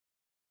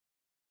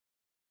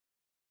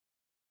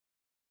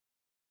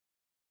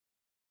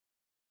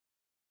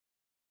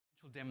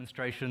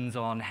Demonstrations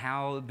on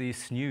how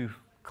this new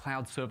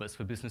cloud service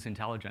for business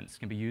intelligence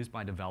can be used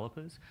by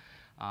developers.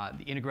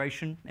 The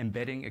integration,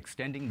 embedding,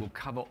 extending will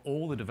cover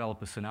all the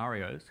developer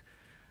scenarios.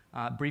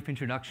 Brief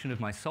introduction of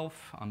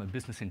myself. I'm a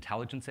business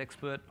intelligence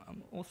expert.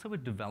 I'm also a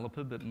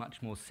developer, but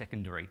much more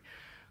secondary.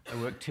 I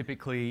work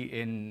typically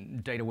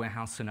in data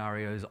warehouse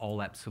scenarios,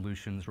 OLAP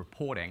solutions,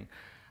 reporting.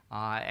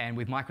 And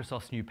with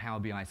Microsoft's new Power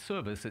BI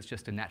service, it's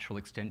just a natural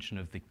extension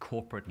of the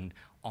corporate and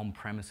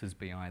on-premises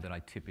BI that I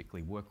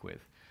typically work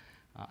with.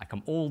 I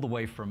come all the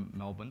way from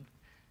Melbourne.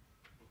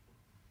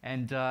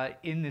 And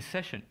in this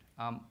session,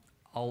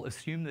 I'll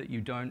assume that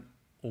you don't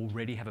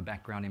already have a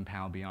background in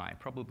Power BI.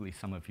 Probably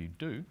some of you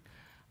do.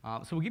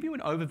 So we'll give you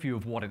an overview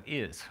of what it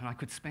is. And I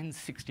could spend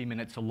 60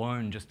 minutes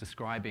alone just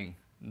describing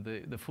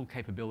the full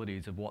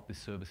capabilities of what this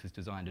service is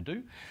designed to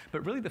do.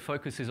 But really the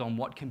focus is on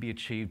what can be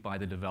achieved by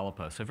the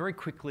developer. So very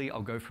quickly,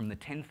 I'll go from the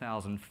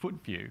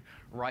 10,000-foot view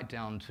right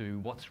down to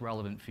what's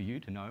relevant for you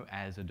to know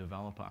as a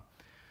developer.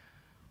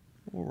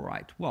 All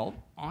right, well,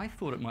 I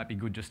thought it might be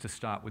good just to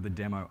start with a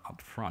demo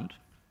up front.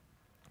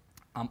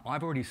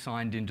 I've already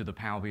signed into the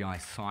Power BI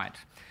site.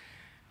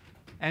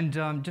 And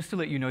just to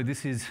let you know,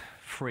 this is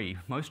free.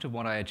 Most of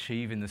what I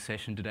achieve in the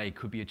session today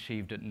could be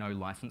achieved at no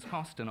license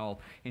cost, and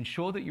I'll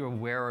ensure that you're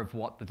aware of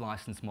what the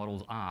license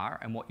models are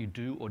and what you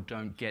do or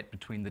don't get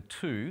between the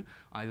two,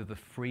 either the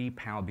free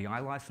Power BI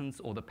license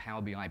or the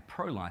Power BI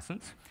Pro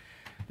license.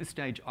 At this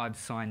stage, I've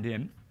signed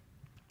in.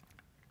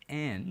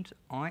 And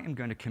I am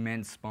going to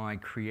commence by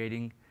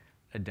creating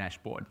a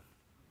dashboard.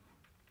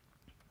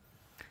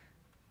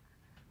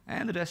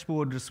 And the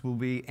dashboard just will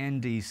be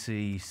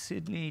NDC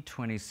Sydney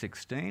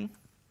 2016.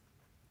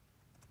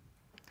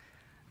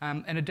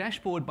 And a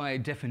dashboard, by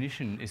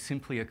definition, is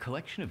simply a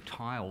collection of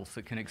tiles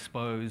that can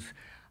expose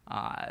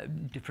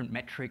different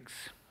metrics,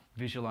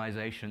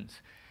 visualizations.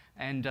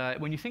 And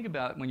when you think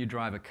about when you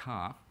drive a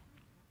car,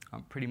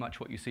 pretty much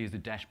what you see is a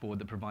dashboard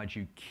that provides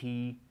you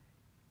key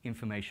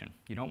information.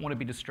 You don't want to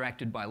be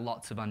distracted by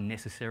lots of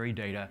unnecessary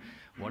data.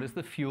 What is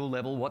the fuel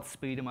level? What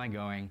speed am I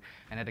going?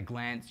 And at a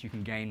glance, you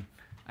can gain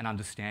an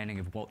understanding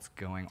of what's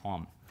going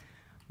on.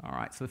 All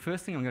right, so the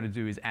first thing I'm going to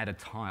do is add a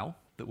tile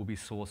that will be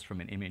sourced from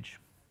an image.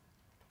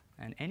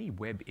 And any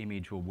web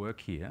image will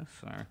work here.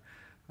 So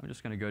I'm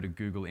just going to go to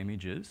Google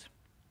Images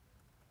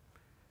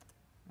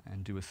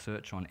and do a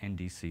search on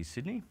NDC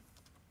Sydney.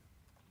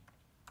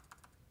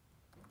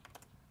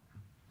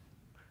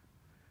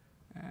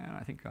 And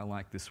I think I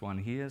like this one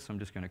here, so I'm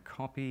just going to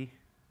copy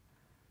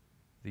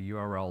the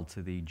URL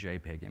to the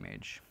JPEG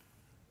image.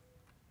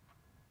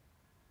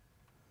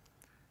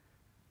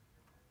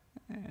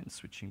 And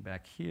switching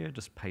back here,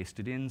 just paste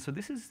it in. So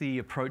this is the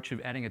approach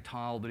of adding a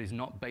tile that is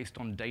not based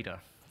on data.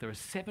 There are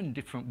 7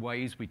 different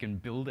ways we can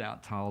build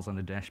out tiles on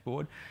a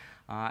dashboard.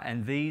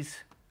 And these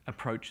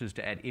approaches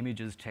to add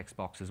images, text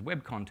boxes,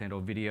 web content,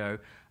 or video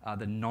are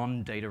the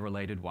non-data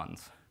related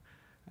ones.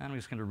 And I'm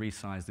just going to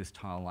resize this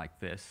tile like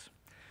this.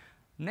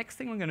 Next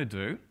thing I'm going to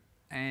do,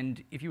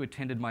 and if you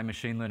attended my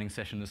machine learning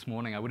session this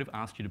morning, I would have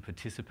asked you to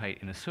participate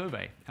in a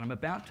survey. And I'm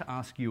about to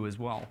ask you as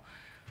well.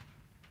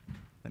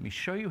 Let me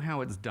show you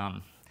how it's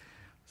done.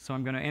 So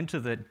I'm going to enter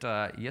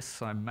that,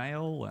 yes, I'm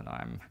male, and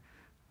I'm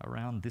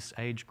around this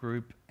age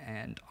group,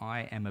 and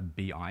I am a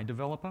BI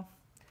developer,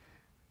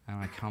 and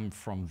I come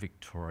from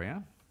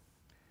Victoria.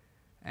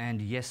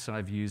 And yes,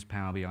 I've used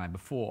Power BI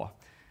before.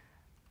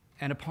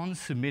 And upon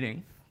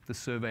submitting the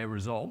survey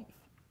result,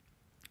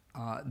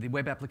 the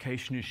web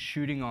application is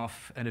shooting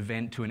off an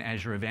event to an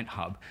Azure Event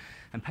Hub.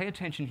 And pay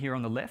attention here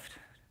on the left.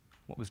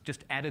 What was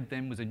just added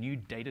then was a new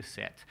data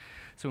set.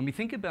 So when we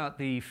think about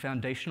the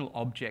foundational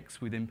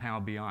objects within Power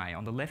BI,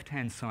 on the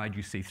left-hand side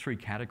you see 3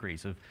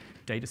 categories of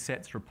data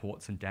sets,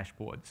 reports, and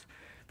dashboards.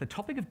 The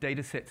topic of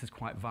data sets is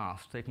quite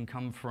vast. They can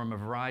come from a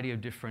variety of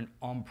different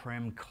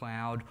on-prem,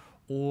 cloud,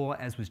 or,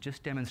 as was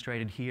just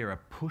demonstrated here, a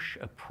push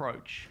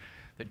approach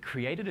that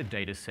created a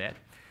data set.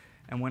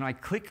 And when I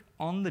click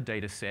on the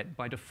data set,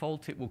 by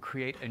default, it will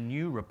create a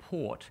new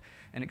report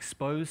and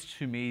expose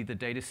to me the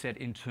data set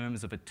in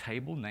terms of a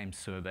table named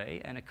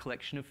survey and a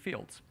collection of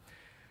fields.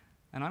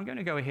 And I'm going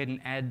to go ahead and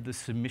add the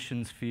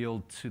submissions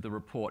field to the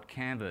report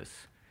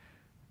canvas.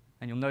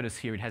 And you'll notice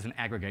here it has an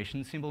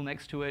aggregation symbol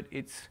next to it.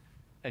 It's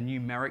a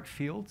numeric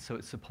field, so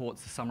it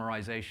supports the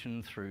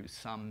summarization through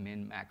sum,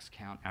 min, max,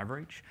 count,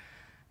 average.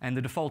 And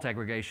the default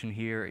aggregation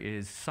here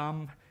is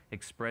sum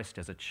expressed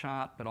as a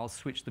chart, but I'll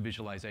switch the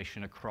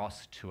visualization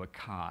across to a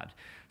card.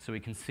 So we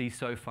can see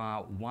so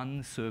far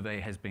 1 survey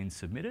has been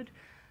submitted.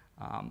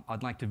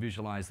 I'd like to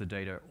visualize the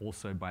data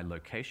also by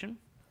location.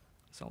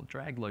 So I'll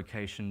drag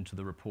location to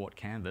the report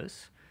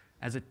canvas.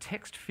 As a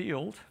text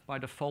field, by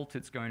default,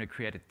 it's going to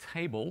create a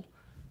table,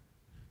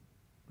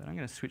 but I'm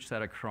going to switch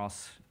that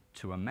across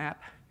to a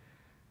map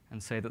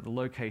and say that the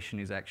location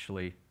is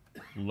actually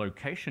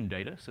location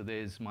data. So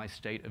there's my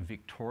state of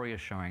Victoria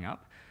showing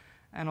up.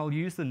 And I'll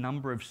use the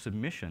number of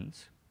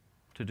submissions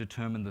to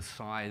determine the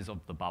size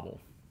of the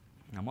bubble.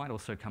 I might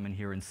also come in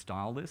here and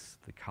style this.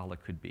 The color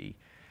could be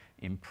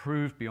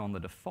improved beyond the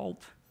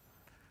default.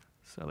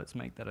 So let's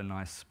make that a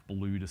nice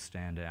blue to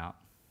stand out.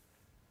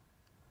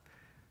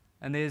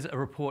 And there's a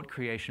report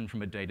creation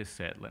from a data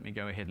set. Let me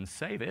go ahead and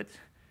save it.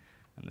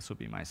 And this will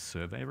be my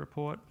survey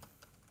report.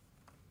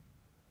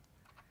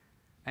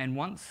 And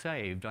once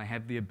saved, I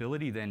have the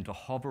ability then to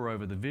hover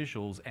over the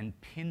visuals and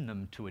pin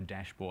them to a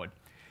dashboard.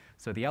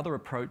 So the other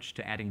approach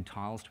to adding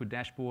tiles to a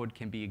dashboard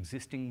can be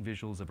existing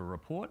visuals of a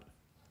report.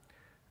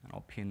 And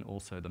I'll pin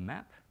also the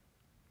map.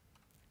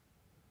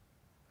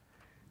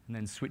 And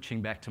then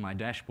switching back to my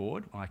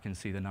dashboard, I can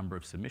see the number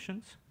of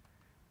submissions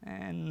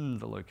and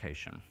the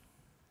location.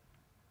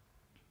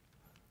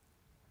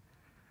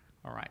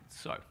 All right,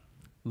 so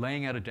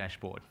laying out a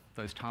dashboard.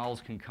 Those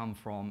tiles can come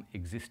from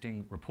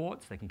existing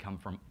reports. They can come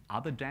from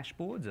other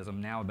dashboards, as I'm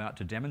now about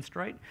to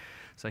demonstrate.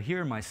 So here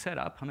in my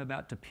setup, I'm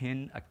about to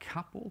pin a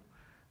couple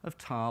of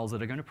tiles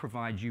that are going to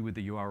provide you with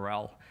the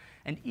URL.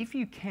 And if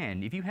you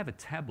have a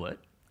tablet,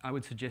 I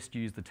would suggest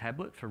you use the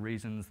tablet for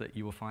reasons that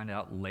you will find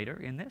out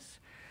later in this.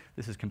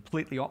 This is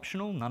completely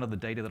optional. None of the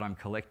data that I'm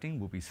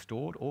collecting will be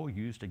stored or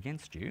used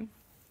against you.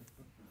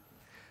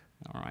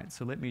 All right,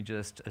 so let me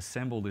just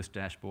assemble this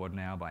dashboard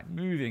now by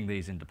moving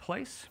these into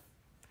place.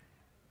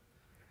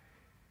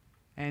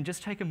 And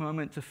just take a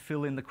moment to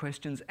fill in the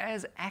questions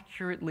as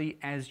accurately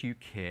as you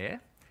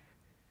care.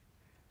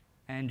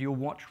 And you'll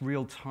watch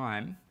real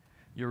time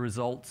your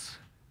results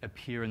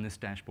appear in this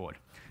dashboard.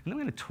 And then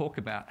we're going to talk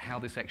about how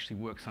this actually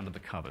works under the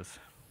covers.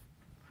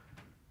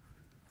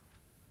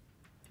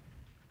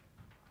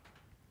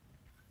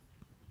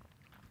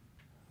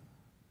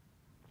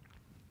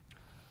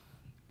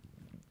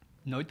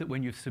 Note that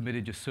when you've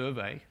submitted your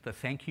survey, the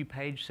thank you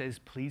page says,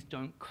 please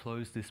don't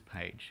close this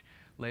page.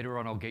 Later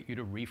on, I'll get you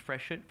to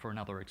refresh it for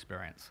another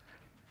experience.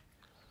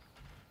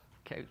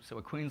 Okay, so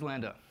a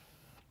Queenslander.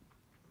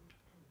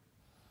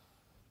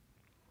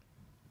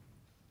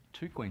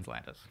 2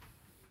 Queenslanders.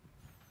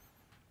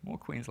 More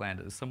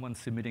Queenslanders. Someone's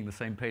submitting the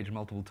same page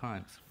multiple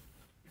times.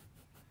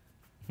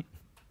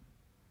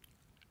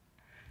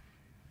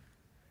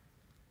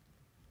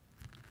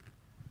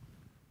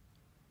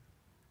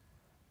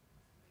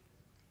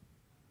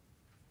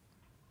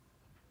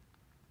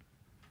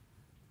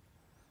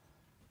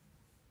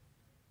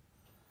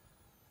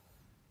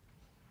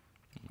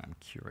 I'm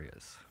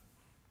curious.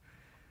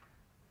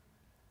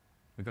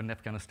 We've got an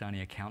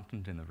Afghanistani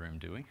accountant in the room,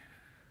 do we?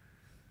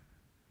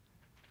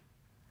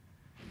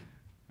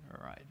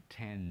 All right,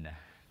 10.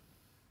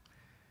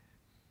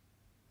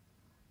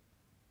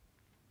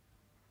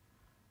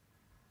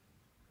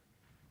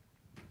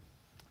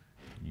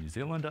 New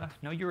Zealander.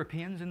 No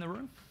Europeans in the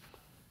room?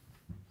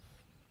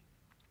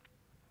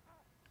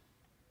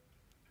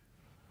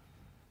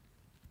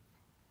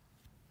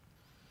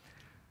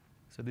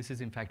 So this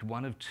is, in fact,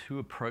 one of 2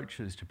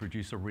 approaches to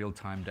produce a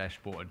real-time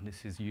dashboard.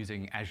 This is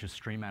using Azure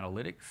Stream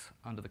Analytics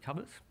under the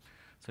covers.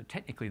 So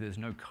technically, there's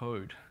no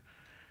code.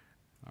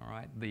 All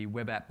right, the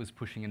web app was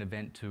pushing an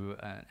event to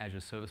an Azure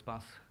Service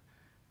Bus,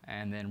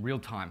 and then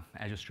real-time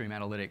Azure Stream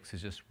Analytics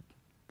is just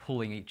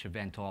pulling each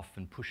event off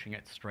and pushing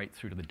it straight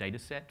through to the data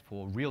set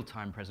for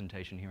real-time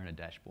presentation here in a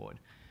dashboard.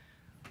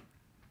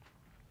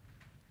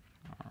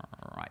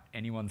 All right,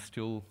 anyone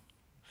still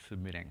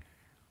submitting?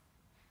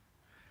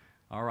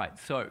 All right,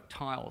 so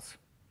tiles.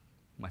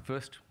 My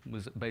first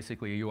was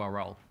basically a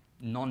URL,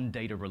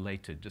 non-data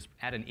related, just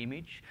add an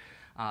image.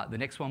 The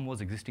next one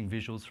was existing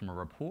visuals from a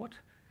report.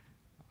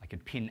 I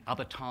could pin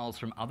other tiles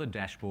from other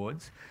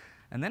dashboards,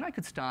 and then I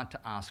could start to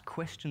ask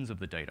questions of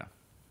the data.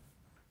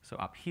 So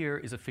up here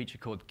is a feature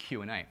called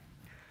Q&A.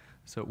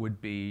 So it would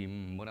be,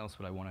 what else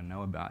would I want to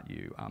know about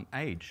you?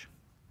 Age.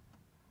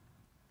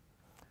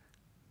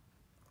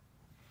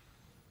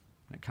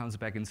 And it comes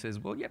back and says,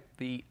 well, yep,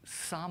 the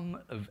sum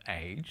of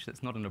age,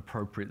 that's not an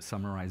appropriate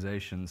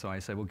summarization. So I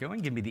say, well, go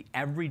and give me the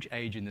average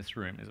age in this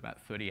room is about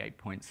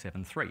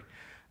 38.73.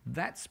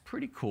 That's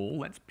pretty cool.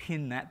 Let's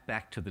pin that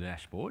back to the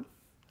dashboard.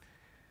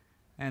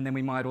 And then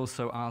we might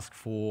also ask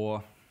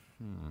for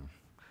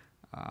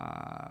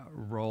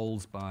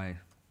roles by,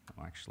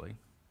 actually,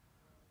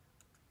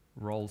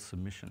 role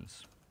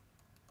submissions.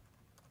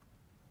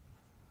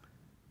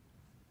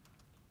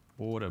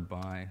 Order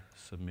by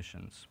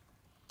submissions.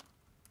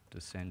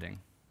 Descending.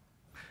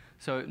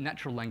 So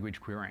natural language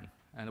querying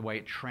and the way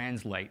it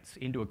translates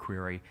into a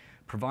query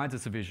provides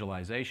us a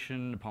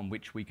visualization upon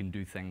which we can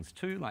do things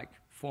too, like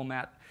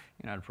format.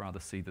 You know, I'd rather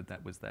see that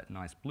that was that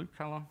nice blue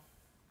color.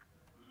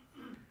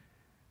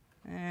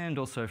 And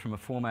also from a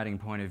formatting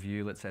point of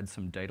view, let's add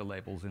some data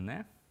labels in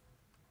there.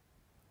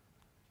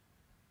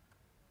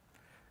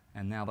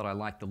 And now that I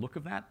like the look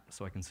of that,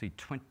 so I can see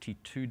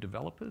 22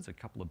 developers, a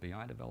couple of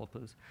BI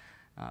developers,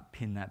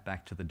 pin that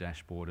back to the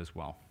dashboard as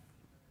well.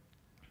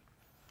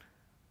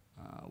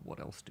 What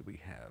else do we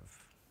have?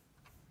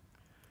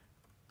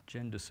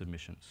 Gender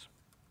submissions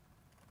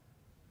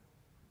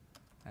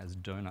as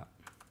donor.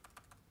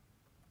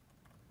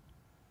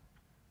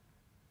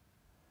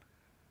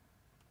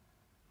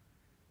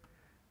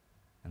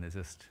 And there's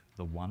just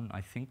the one,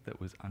 I think, that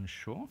was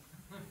unsure.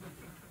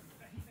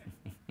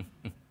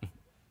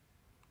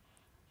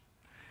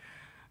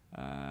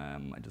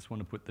 I just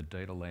want to put the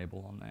data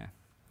label on there.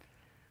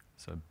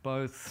 So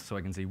both, so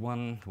I can see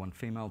one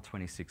female,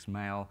 26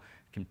 male,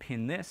 can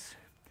pin this,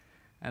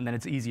 and then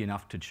it's easy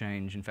enough to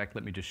change. In fact,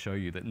 let me just show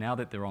you that now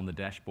that they're on the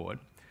dashboard,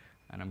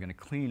 and I'm going to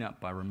clean up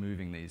by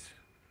removing these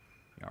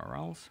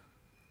URLs.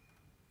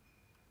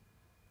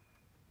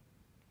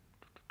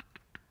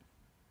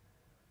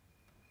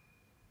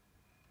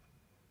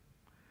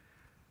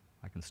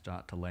 I can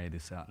start to lay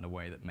this out in a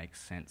way that makes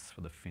sense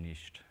for the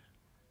finished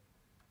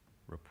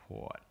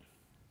report.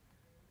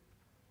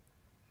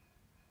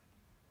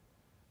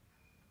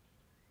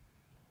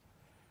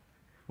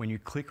 When you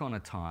click on a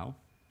tile,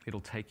 it'll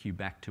take you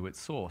back to its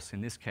source.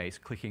 In this case,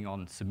 clicking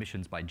on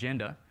submissions by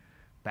gender,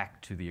 back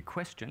to the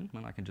question,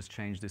 and I can just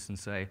change this and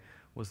say,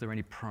 was there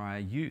any prior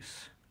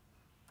use?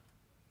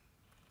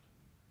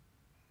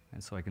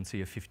 And so I can see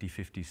a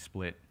 50-50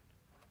 split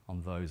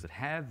on those that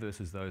have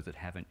versus those that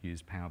haven't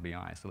used Power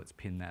BI. So let's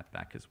pin that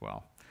back as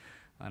well.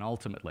 And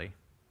ultimately,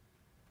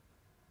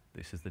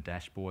 this is the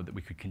dashboard that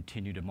we could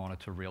continue to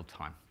monitor real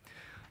time.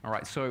 All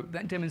right, so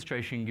that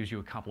demonstration gives you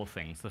a couple of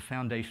things: the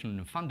foundation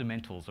and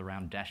fundamentals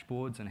around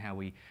dashboards and how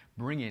we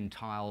bring in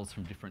tiles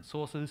from different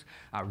sources,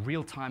 a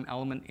real-time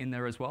element in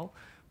there as well,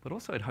 but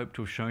also I'd hope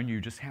to have shown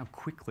you just how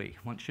quickly,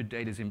 once your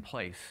data's in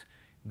place,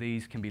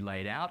 these can be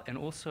laid out, and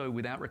also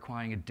without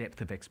requiring a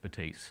depth of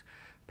expertise.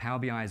 Power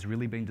BI has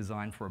really been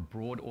designed for a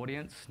broad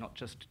audience, not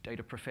just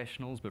data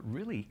professionals, but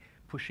really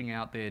pushing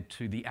out there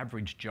to the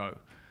average Joe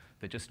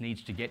that just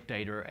needs to get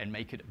data and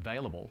make it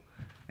available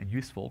and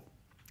useful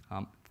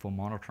for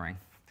monitoring.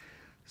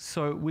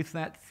 So with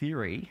that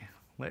theory,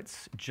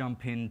 let's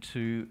jump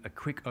into a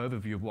quick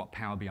overview of what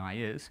Power BI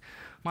is.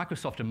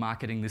 Microsoft are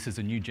marketing this as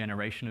a new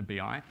generation of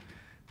BI.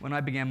 When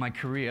I began my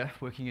career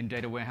working in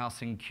data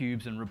warehousing,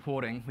 cubes, and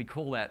reporting, we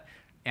call that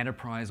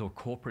enterprise or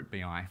corporate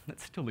BI.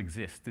 That still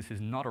exists. This is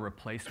not a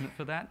replacement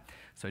for that.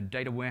 So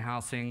data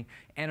warehousing,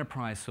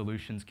 enterprise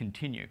solutions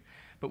continue.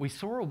 But we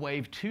saw a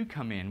wave 2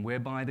 come in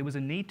whereby there was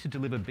a need to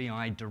deliver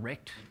BI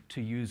direct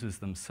to users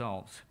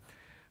themselves.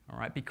 All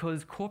right,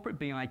 because corporate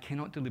BI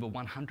cannot deliver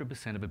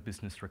 100% of a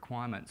business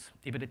requirements.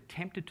 If it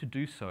attempted to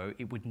do so,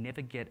 it would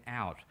never get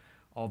out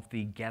of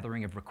the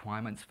gathering of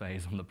requirements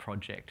phase on the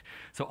project.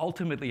 So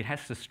ultimately, it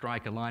has to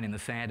strike a line in the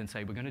sand and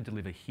say, we're going to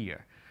deliver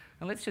here.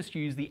 And let's just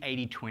use the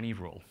 80-20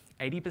 rule.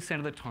 80%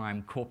 of the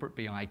time, corporate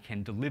BI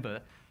can deliver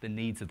the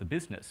needs of the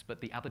business, but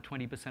the other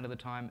 20% of the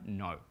time,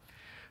 no.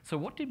 So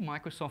what did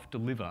Microsoft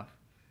deliver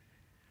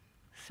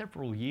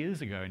several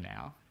years ago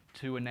now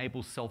to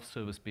enable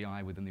self-service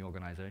BI within the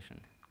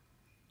organization?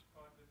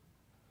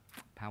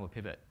 Power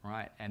Pivot,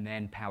 right? And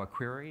then Power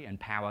Query and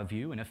Power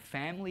View, and a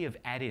family of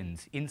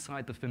add-ins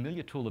inside the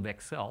familiar tool of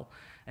Excel,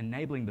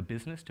 enabling the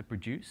business to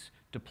produce,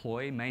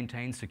 deploy,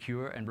 maintain,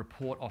 secure, and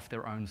report off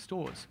their own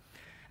stores.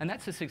 And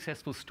that's a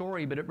successful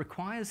story, but it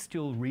requires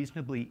still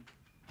reasonably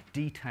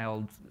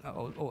detailed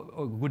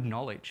or good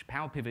knowledge.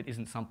 Power Pivot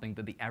isn't something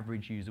that the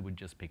average user would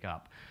just pick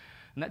up.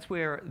 And that's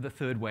where the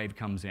third wave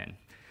comes in.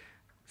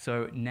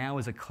 So now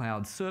as a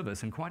cloud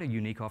service, and quite a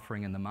unique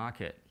offering in the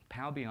market,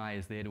 Power BI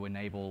is there to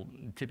enable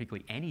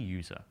typically any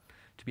user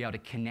to be able to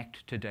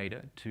connect to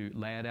data, to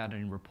lay it out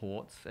in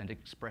reports, and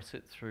express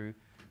it through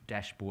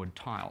dashboard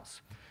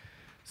tiles.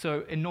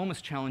 So enormous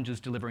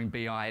challenges delivering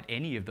BI at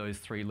any of those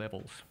three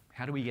levels.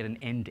 How do we get an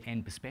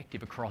end-to-end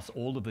perspective across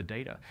all of the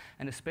data?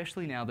 And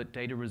especially now that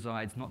data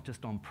resides not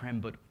just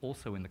on-prem, but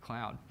also in the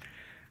cloud.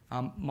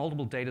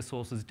 Multiple data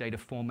sources, data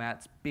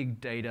formats,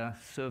 big data,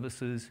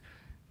 services,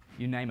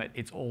 you name it,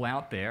 it's all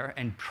out there.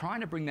 And trying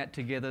to bring that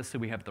together so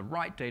we have the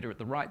right data at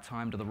the right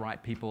time to the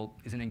right people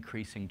is an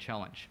increasing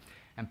challenge.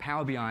 And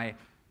Power BI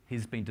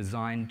has been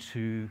designed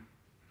to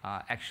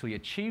actually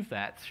achieve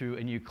that through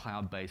a new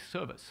cloud-based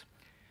service.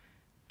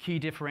 Key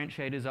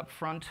differentiators up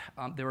front,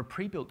 there are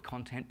pre-built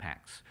content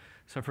packs.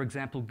 So for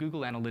example,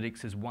 Google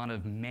Analytics is one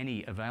of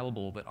many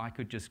available that I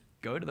could just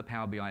go to the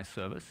Power BI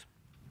service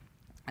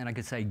and I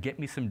could say, get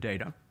me some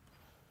data.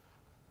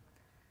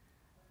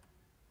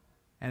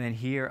 And then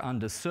here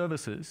under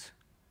services,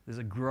 there's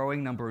a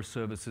growing number of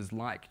services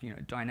like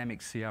dynamic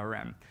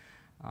CRM.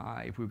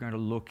 If we're going to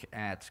look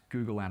at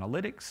Google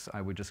Analytics,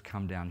 I would just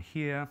come down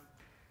here,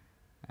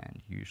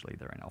 and usually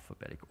they're in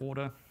alphabetic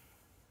order.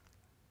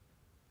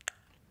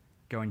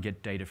 Go and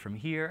get data from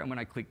here, and when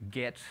I click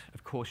Get,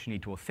 of course you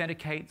need to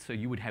authenticate, so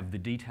you would have the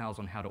details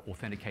on how to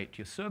authenticate to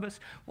your service.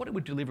 What it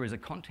would deliver is a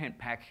content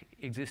pack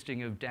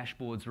existing of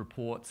dashboards,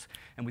 reports,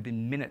 and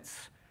within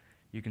minutes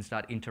you can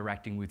start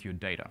interacting with your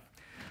data.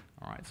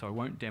 All right, so I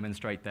won't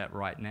demonstrate that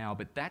right now,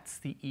 but that's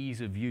the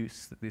ease of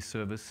use that this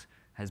service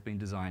has been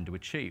designed to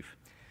achieve.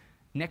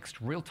 Next,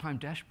 real-time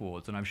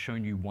dashboards, and I've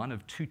shown you one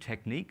of two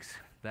techniques.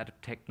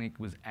 That technique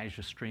was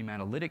Azure Stream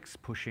Analytics,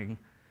 pushing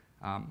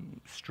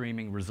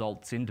streaming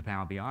results into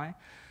Power BI.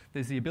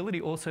 There's the ability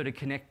also to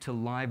connect to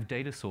live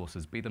data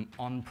sources, be them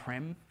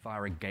on-prem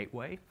via a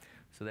gateway.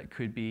 So that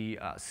could be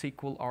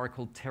SQL,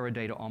 Oracle,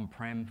 Teradata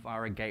on-prem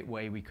via a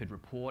gateway. We could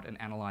report and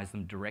analyze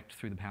them direct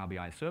through the Power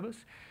BI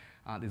service.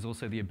 There's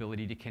also the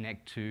ability to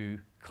connect to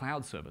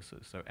cloud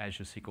services, so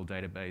Azure SQL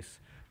Database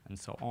and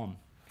so on.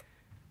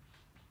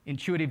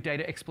 Intuitive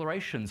data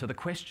exploration, so the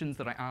questions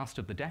that I asked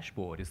of the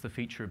dashboard is the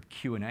feature of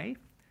Q&A,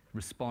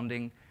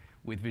 responding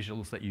with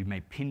visuals that you may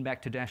pin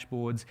back to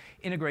dashboards,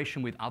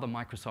 integration with other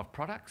Microsoft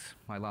products.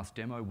 My last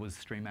demo was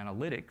Stream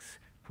Analytics,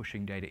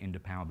 pushing data into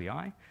Power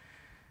BI.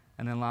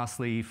 And then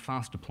lastly,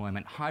 fast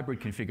deployment, hybrid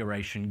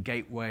configuration,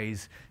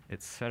 gateways,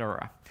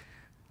 etc.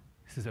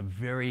 This is a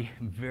very,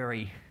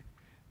 very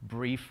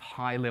brief,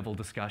 high-level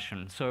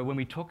discussion. So when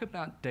we talk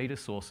about data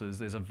sources,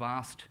 there's a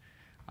vast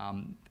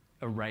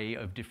array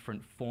of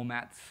different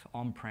formats,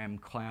 on-prem,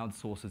 cloud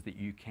sources that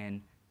you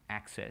can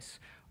access.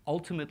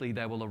 Ultimately,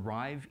 they will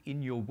arrive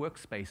in your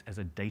workspace as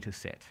a data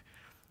set.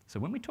 So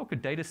when we talk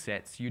of data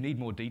sets, you need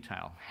more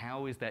detail.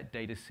 How is that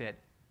data set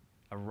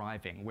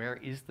arriving? Where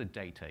is the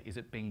data? Is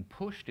it being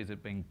pushed? Is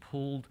it being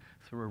pulled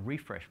through a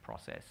refresh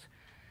process?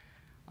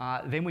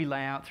 Then we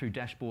lay out through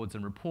dashboards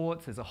and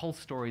reports. There's a whole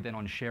story then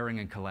on sharing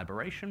and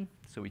collaboration.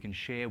 So we can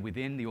share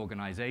within the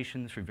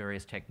organization through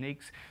various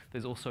techniques.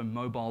 There's also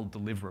mobile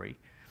delivery.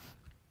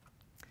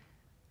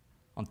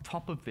 On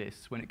top of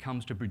this, when it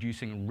comes to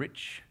producing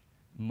rich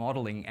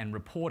modeling and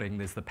reporting,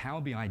 there's the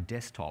Power BI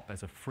desktop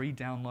as a free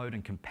download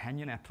and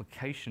companion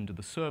application to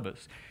the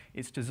service.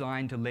 It's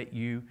designed to let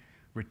you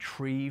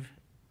retrieve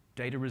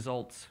data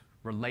results,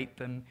 relate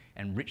them,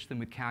 enrich them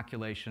with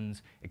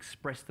calculations,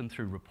 express them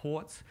through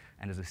reports,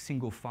 and as a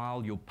single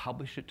file, you'll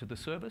publish it to the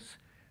service.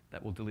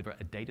 That will deliver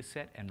a data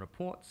set and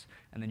reports,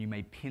 and then you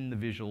may pin the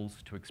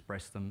visuals to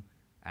express them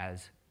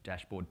as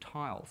dashboard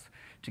tiles.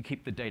 To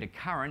keep the data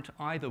current,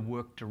 either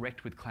work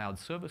direct with cloud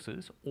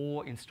services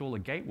or install a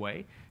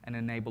gateway and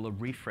enable a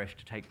refresh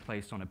to take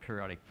place on a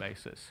periodic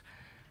basis.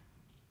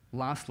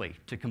 Lastly,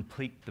 to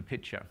complete the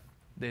picture,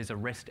 there's a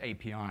REST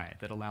API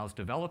that allows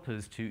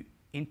developers to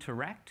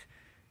interact,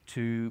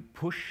 to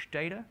push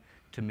data,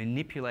 to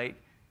manipulate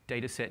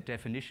data set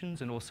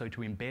definitions, and also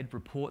to embed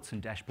reports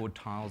and dashboard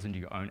tiles into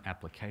your own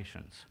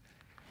applications.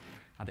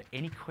 Are there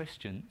any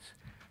questions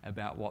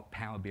about what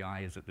Power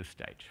BI is at this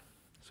stage?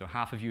 So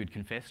half of you had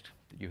confessed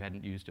that you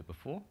hadn't used it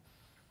before.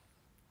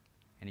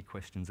 Any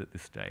questions at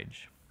this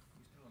stage? Are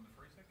we still on the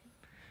free section?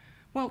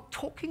 Well,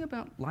 talking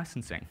about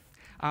licensing.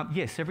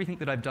 Yes, everything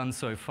that I've done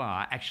so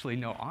far, actually,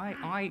 no,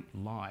 I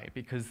lie,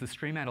 because the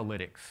Stream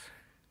Analytics,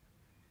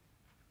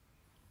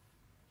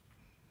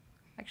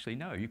 actually,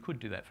 no, you could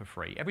do that for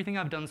free. Everything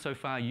I've done so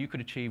far, you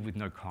could achieve with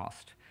no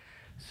cost.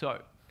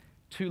 So,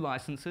 2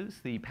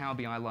 licenses, the Power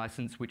BI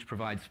license, which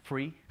provides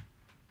free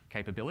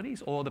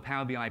capabilities, or the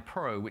Power BI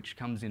Pro, which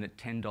comes in at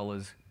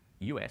 $10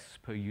 US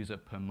per user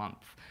per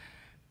month.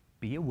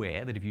 Be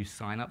aware that if you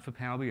sign up for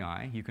Power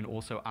BI, you can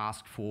also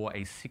ask for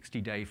a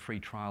 60-day free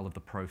trial of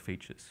the Pro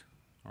features.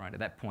 All right, at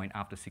that point,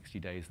 after 60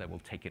 days, they will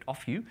take it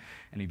off you,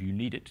 and if you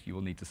need it, you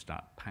will need to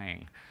start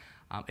paying.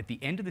 At the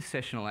end of this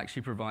session, I'll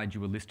actually provide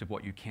you a list of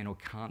what you can or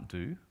can't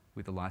do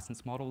with the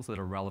license models that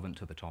are relevant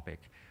to the topic.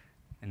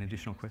 An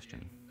additional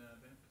question?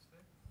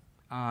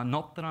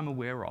 Not that I'm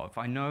aware of.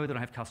 I know that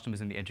I have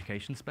customers in the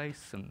education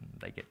space and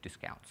they get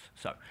discounts.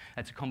 So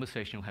that's a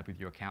conversation you'll have with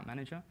your account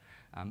manager.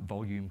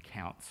 Volume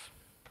counts.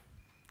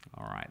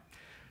 All right.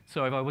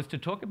 So if I was to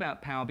talk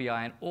about Power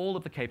BI and all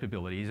of the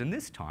capabilities, and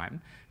this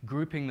time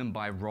grouping them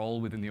by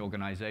role within the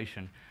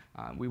organization,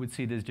 we would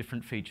see there's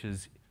different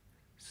features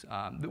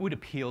that would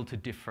appeal to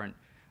different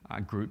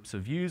groups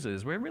of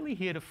users. We're really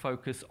here to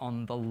focus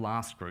on the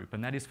last group,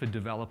 and that is for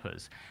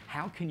developers.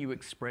 How can you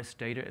express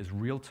data as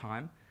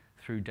real-time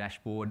through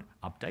dashboard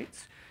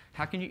updates?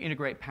 How can you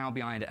integrate Power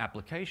BI into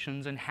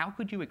applications? And how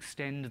could you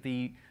extend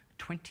the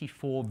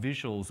 24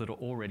 visuals that are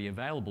already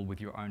available with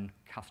your own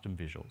custom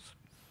visuals?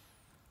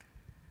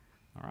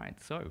 All right,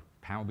 so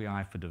Power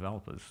BI for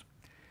developers.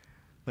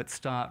 Let's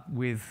start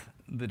with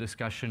the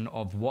discussion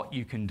of what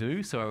you can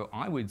do. So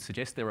I would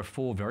suggest there are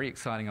 4 very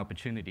exciting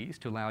opportunities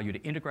to allow you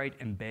to integrate,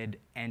 embed,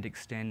 and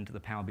extend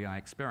the Power BI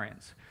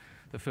experience.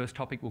 The first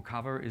topic we'll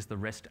cover is the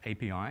REST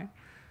API.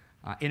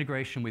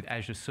 Integration with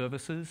Azure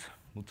services,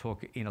 we'll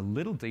talk in a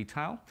little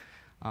detail.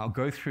 I'll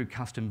go through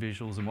custom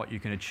visuals and what you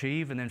can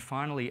achieve. And then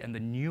finally, and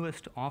the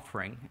newest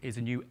offering is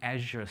a new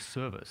Azure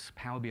service,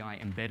 Power BI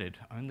Embedded,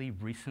 only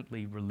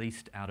recently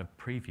released out of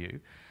preview,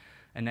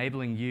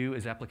 enabling you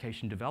as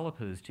application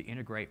developers to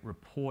integrate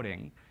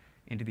reporting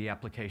into the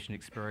application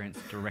experience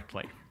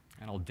directly.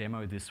 And I'll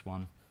demo this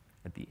one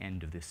at the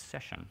end of this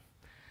session.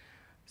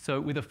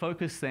 So with a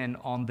focus then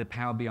on the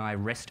Power BI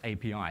REST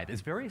API,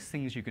 there's various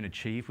things you can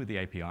achieve with the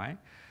API.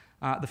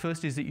 The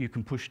first is that you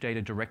can push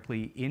data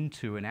directly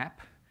into an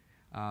app,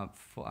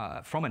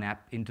 from an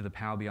app into the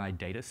Power BI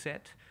data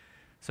set.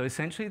 So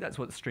essentially that's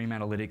what Stream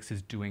Analytics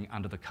is doing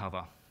under the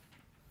cover.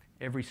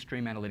 Every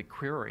Stream Analytic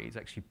query is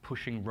actually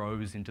pushing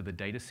rows into the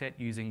data set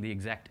using the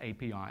exact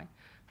API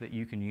that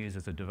you can use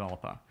as a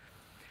developer.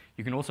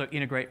 You can also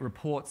integrate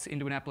reports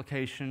into an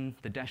application.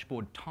 The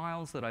dashboard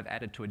tiles that I've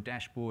added to a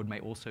dashboard may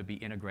also be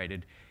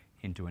integrated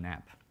into an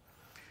app.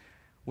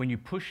 When you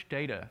push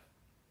data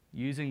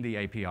using the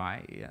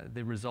API,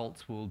 the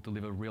results will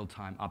deliver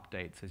real-time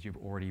updates, as you've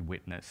already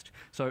witnessed.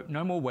 So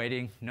no more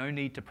waiting, no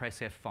need to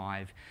press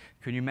F5.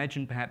 Can you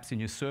imagine perhaps in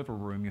your server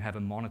room you have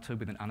a monitor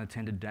with an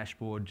unattended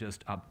dashboard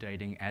just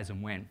updating as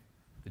and when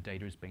the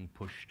data is being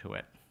pushed to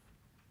it?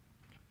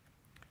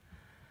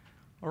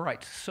 All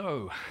right,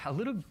 so a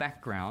little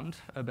background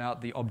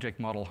about the object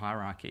model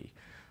hierarchy.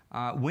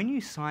 When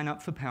you sign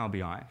up for Power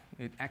BI,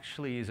 it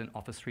actually is an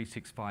Office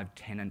 365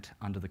 tenant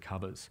under the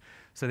covers.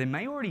 So there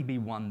may already be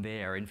one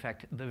there. In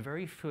fact, the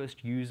very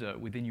first user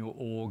within your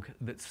org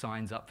that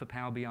signs up for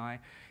Power BI,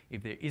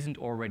 if there isn't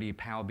already a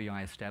Power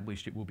BI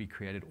established, it will be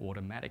created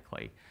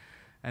automatically.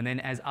 And then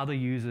as other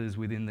users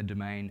within the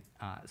domain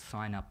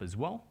sign up as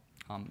well,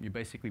 you're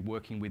basically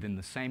working within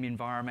the same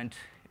environment.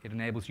 It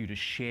enables you to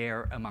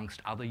share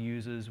amongst other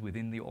users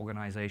within the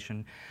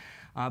organization.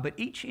 But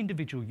each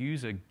individual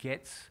user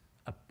gets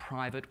a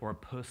private or a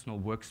personal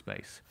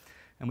workspace.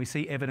 And we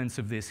see evidence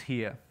of this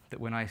here, that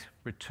when I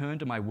return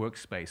to my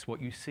workspace,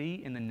 what you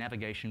see in the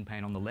navigation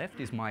pane on the left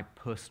is my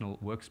personal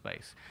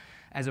workspace.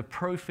 As a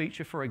pro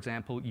feature, for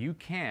example, you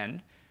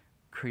can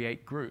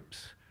create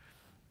groups.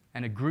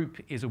 And a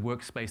group is a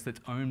workspace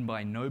that's owned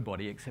by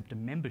nobody except a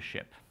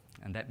membership.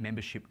 And that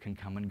membership can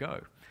come and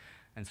go.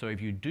 And so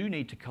if you do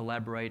need to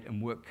collaborate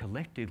and work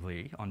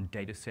collectively on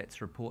data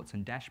sets, reports,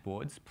 and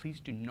dashboards, please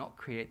do not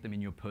create them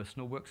in your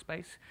personal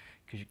workspace,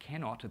 because you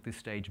cannot at this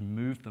stage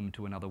move them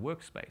to another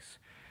workspace.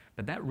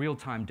 But that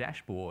real-time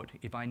dashboard,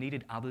 if I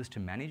needed others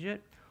to manage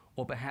it,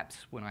 or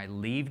perhaps when I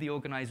leave the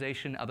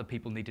organization, other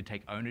people need to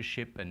take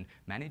ownership and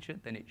manage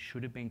it, then it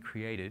should have been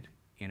created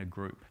in a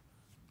group.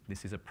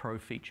 This is a pro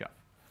feature.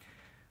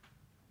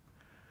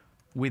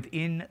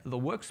 Within the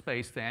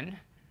workspace then,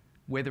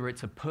 whether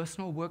it's a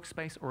personal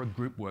workspace or a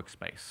group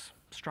workspace,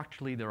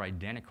 structurally they're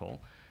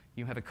identical.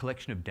 You have a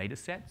collection of data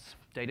sets.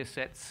 Data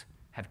sets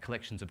have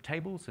collections of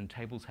tables, and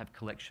tables have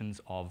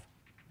collections of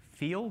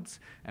fields.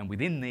 And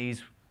within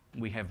these,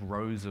 we have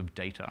rows of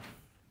data.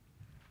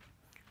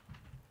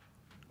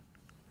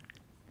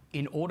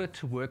 In order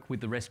to work with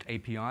the REST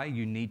API,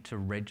 you need to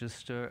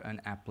register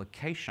an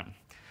application.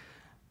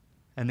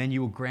 And then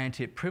you will grant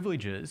it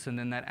privileges, and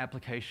then that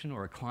application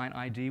or a client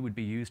ID would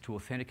be used to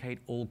authenticate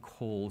all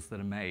calls that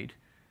are made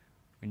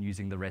when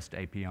using the REST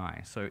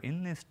API. So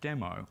in this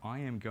demo, I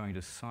am going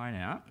to sign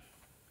out,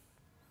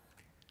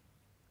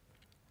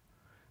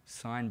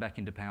 sign back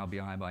into Power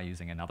BI by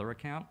using another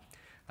account.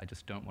 I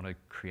just don't want to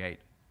create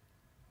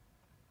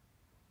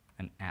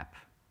an app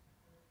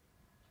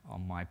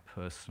on my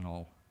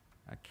personal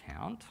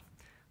account.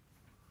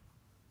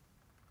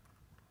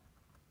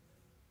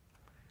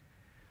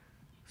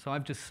 So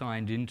I've just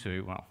signed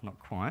into, well, not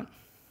quite.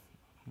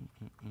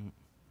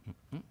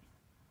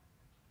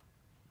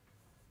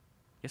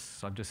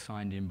 Yes, I've just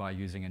signed in by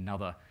using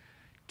another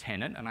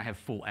tenant, and I have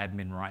full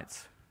admin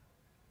rights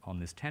on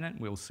this tenant.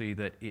 We'll see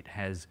that it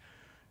has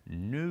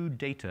no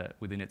data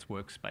within its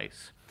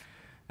workspace.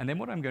 And then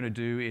what I'm going to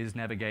do is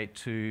navigate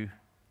to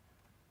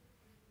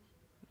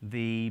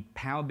the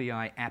Power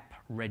BI app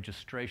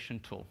registration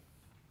tool.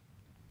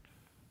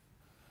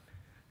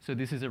 So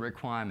this is a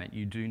requirement.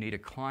 You do need a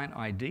client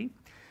ID.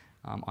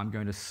 I'm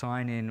going to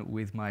sign in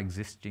with my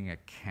existing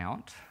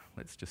account.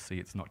 Let's just see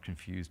it's not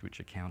confused which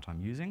account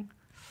I'm using.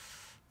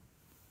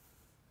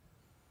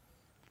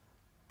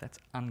 That's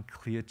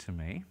unclear to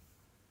me.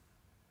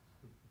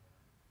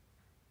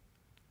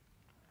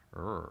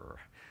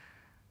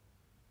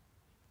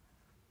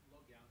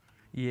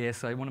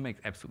 Yes, I want to make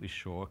absolutely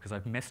sure, because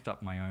I've messed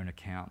up my own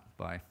account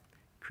by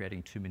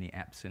creating too many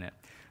apps in it.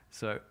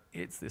 So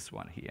it's this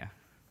one here.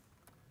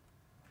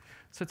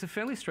 So it's a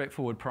fairly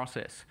straightforward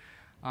process.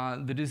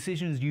 The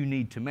decisions you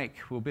need to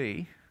make will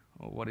be,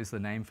 well, what is the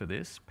name for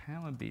this?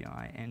 Power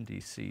BI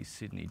NDC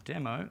Sydney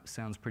Demo.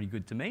 Sounds pretty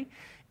good to me.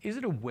 Is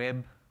it a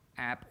web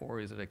app or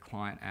is it a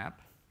client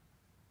app?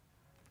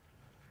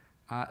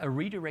 A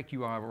redirect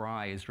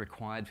URI is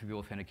required for the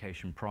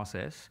authentication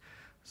process.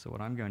 So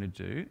what I'm going to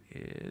do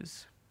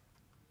is,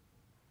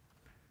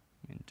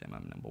 in demo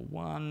number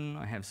 1,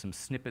 I have some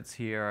snippets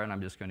here, and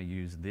I'm just going to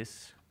use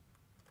this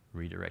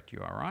redirect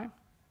URI.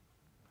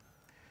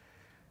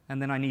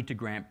 And then I need to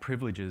grant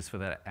privileges for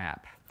that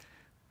app.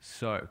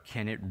 So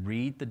can it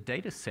read the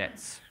data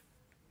sets?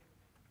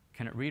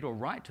 Can it read or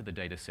write to the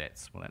data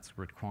sets? Well, that's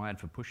required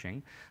for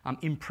pushing.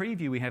 In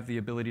preview, we have the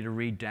ability to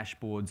read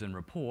dashboards and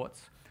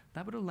reports.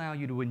 That would allow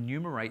you to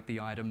enumerate the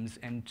items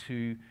and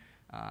to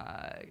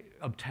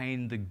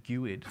obtain the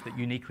GUID that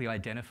uniquely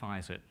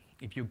identifies it.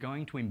 If you're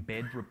going to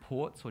embed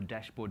reports or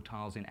dashboard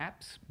tiles in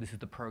apps, this is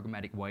the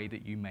programmatic way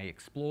that you may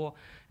explore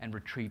and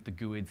retrieve the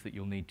GUIDs that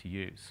you'll need to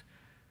use.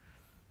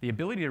 The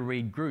ability to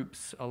read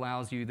groups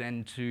allows you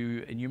then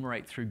to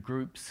enumerate through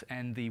groups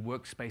and the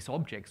workspace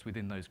objects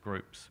within those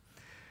groups.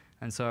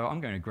 And so I'm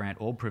going to grant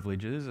all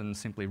privileges and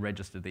simply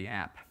register the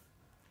app.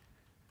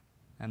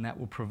 And that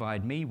will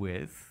provide me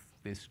with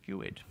this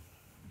GUID.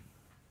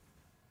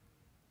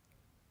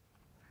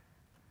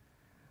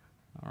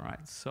 All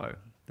right, so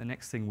the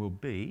next thing will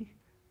be,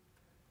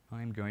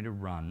 I'm going to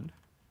run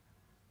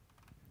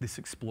this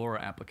Explorer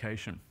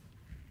application.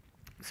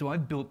 So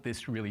I've built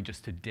this really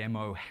just to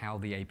demo how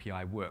the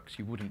API works.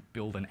 You wouldn't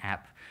build an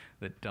app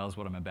that does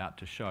what I'm about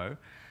to show.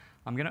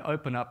 I'm going to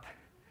open up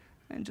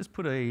and just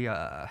put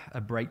a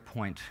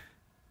breakpoint.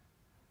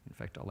 In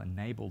fact, I'll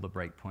enable the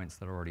breakpoints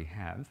that I already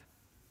have.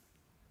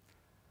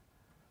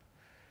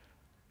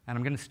 And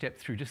I'm going to step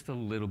through just a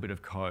little bit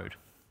of code.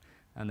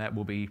 And that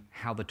will be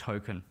how the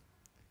token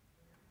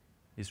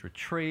is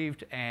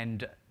retrieved.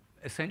 And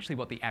essentially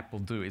what the app will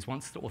do is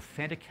once it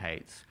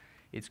authenticates,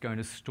 it's going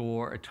to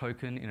store a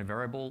token in a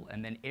variable.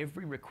 And then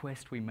every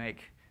request we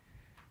make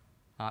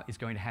is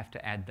going to have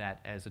to add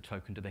that as a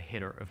token to the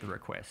header of the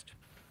request.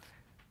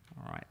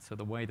 All right, so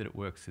the way that it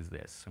works is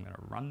this. I'm going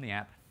to run the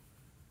app.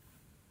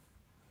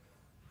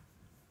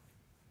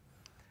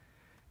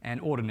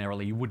 And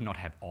ordinarily, you would not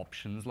have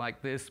options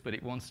like this, but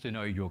it wants to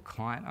know your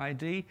client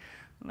ID.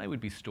 And they would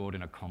be stored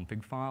in a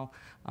config file,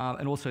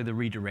 and also the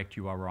redirect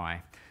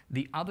URI.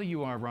 The other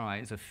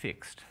URIs are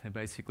fixed. They're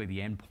basically the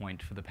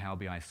endpoint for the Power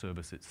BI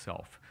service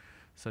itself.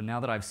 So now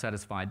that I've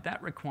satisfied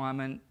that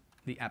requirement,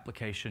 the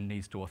application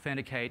needs to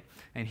authenticate.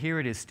 And here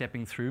it is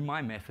stepping through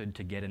my method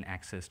to get an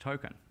access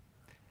token.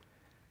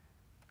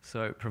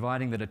 So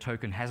providing that a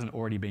token hasn't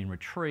already been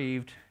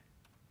retrieved,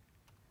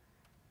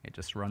 it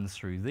just runs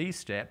through these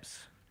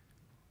steps,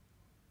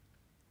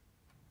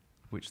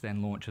 which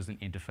then launches an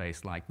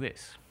interface like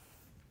this.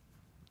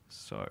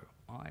 So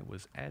I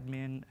was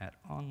admin at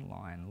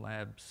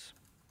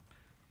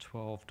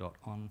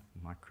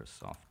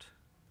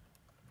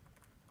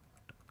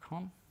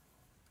onlinelabs12.onmicrosoft.com.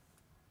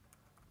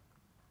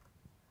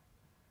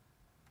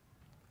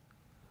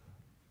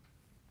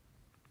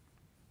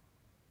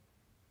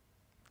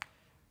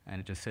 And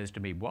it just says to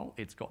me, well,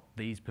 it's got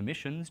these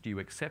permissions. Do you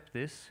accept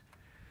this?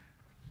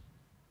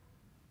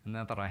 And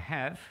now that I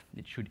have,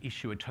 it should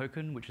issue a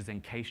token, which is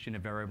encased in a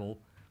variable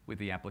with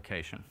the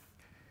application.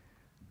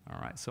 All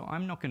right, so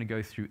I'm not going to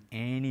go through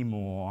any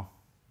more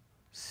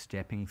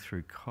stepping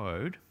through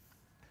code.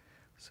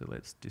 So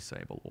let's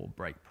disable all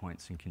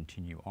breakpoints and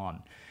continue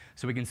on.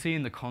 So we can see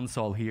in the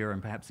console here,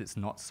 and perhaps it's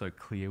not so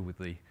clear with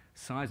the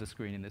size of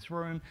screen in this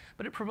room,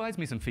 but it provides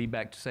me some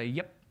feedback to say,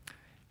 yep,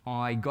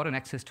 I got an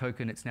access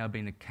token, it's now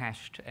been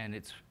cached, and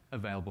it's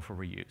available for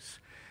reuse.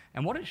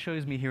 And what it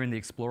shows me here in the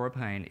Explorer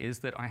pane is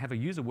that I have a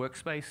user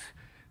workspace.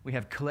 We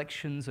have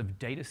collections of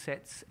data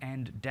sets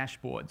and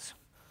dashboards.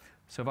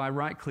 So if I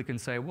right-click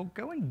and say, well,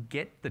 go and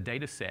get the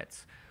data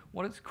sets,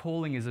 what it's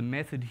calling is a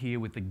method here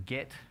with the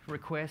get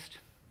request,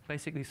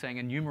 basically saying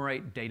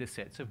enumerate data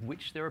sets of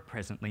which there are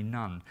presently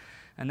none.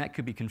 And that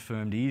could be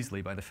confirmed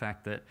easily by the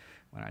fact that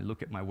when I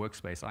look at my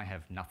workspace, I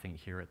have nothing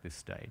here at this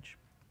stage.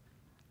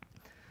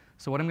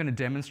 So what I'm going to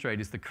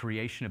demonstrate is the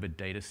creation of a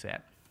data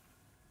set.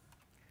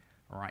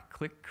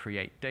 Right-click,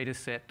 create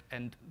dataset,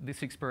 and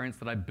this experience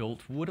that I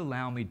built would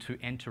allow me to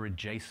enter a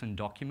JSON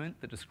document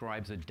that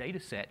describes a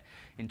dataset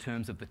in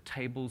terms of the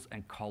tables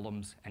and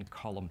column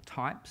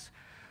types.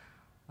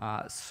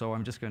 So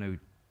I'm just going to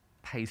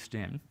paste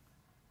in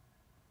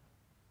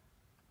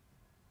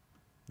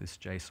this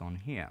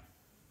JSON here.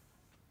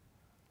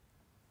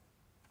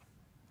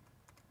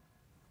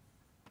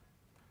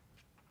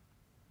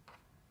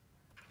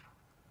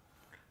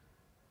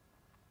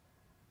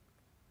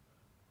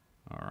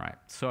 All right,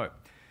 so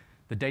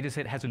the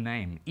dataset has a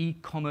name,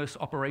 e-commerce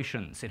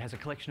operations. It has a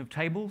collection of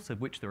tables,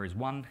 of which there is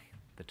one.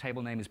 The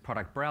table name is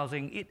product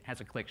browsing. It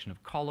has a collection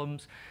of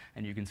columns,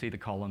 and you can see the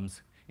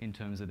columns in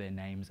terms of their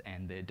names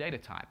and their data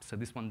types. So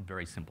this one,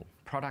 very simple.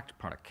 Product,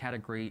 product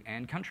category,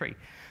 and country.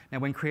 Now,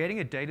 when creating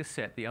a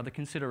dataset, the other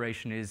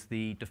consideration is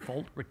the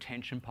default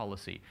retention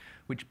policy,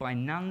 which by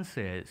none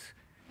says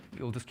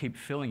you'll just keep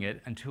filling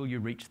it until you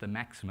reach the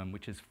maximum,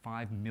 which is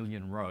 5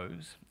 million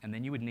rows, and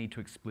then you would need to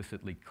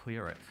explicitly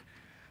clear it.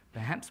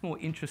 Perhaps more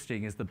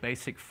interesting is the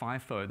basic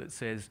FIFO that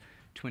says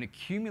to an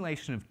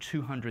accumulation of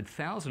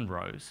 200,000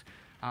 rows,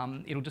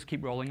 it'll just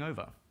keep rolling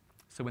over.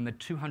 So when the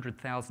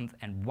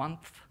 200,001th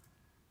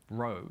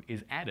row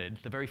is added,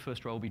 the very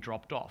first row will be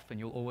dropped off, and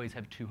you'll always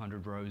have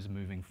 200 rows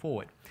moving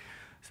forward.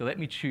 So let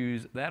me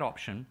choose that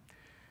option,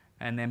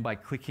 and then by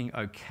clicking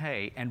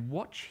OK, and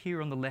watch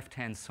here on the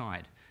left-hand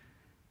side.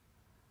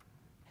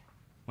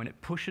 When it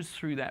pushes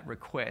through that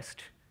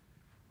request,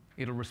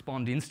 it'll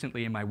respond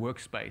instantly in my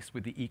workspace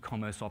with the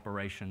e-commerce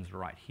operations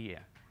right here.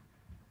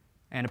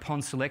 And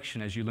upon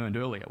selection, as you learned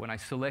earlier, when I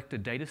select a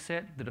data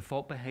set, the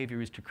default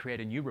behavior is to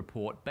create a new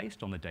report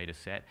based on the data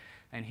set.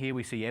 And here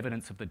we see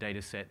evidence of the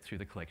data set through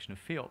the collection of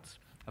fields.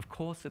 Of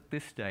course, at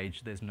this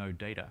stage, there's no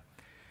data.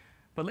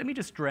 But let me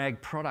just drag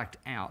product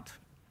out.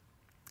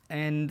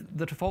 And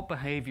the default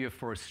behavior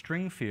for a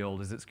string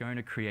field is it's going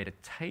to create a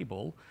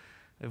table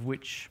of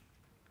which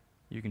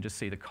you can just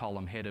see the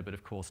column header, but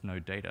of course, no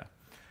data.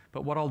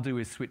 But what I'll do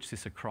is switch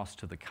this across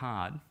to the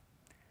card.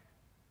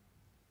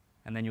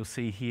 And then you'll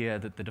see here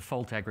that the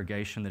default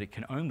aggregation that it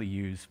can only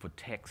use for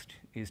text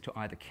is to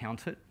either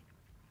count it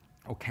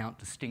or count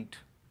distinct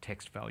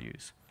text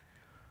values.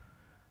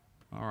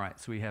 All right,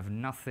 so we have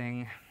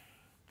nothing.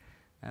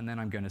 And then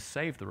I'm going to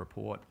save the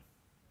report.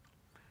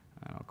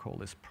 And I'll call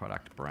this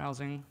product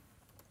browsing.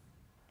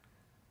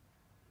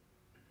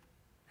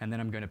 and then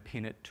I'm going to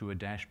pin it to a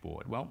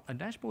dashboard. Well, a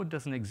dashboard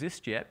doesn't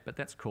exist yet, but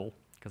that's cool,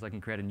 because I can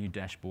create a new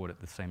dashboard at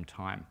the same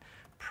time.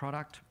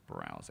 Product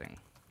browsing.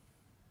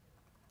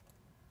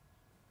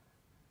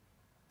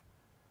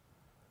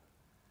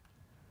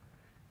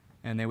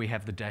 And there we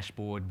have the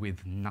dashboard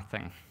with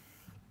nothing.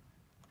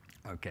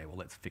 Okay, well,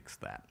 let's fix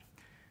that.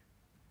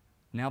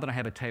 Now that I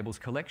have a tables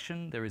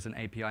collection, there is an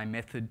API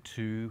method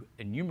to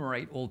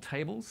enumerate all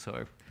tables.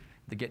 So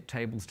the get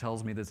tables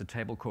tells me there's a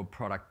table called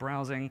product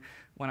browsing.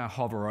 When I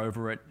hover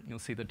over it, you'll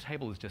see the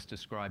table is just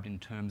described in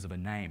terms of a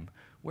name,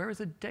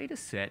 whereas a data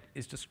set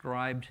is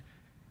described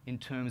in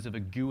terms of a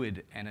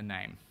GUID and a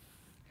name.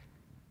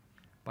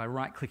 By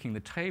right-clicking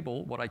the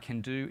table, what I can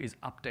do is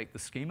update the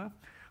schema.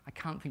 I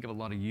can't think of a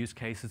lot of use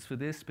cases for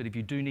this, but if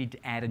you do need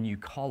to add a new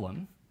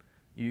column,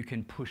 you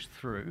can push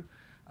through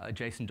a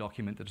JSON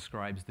document that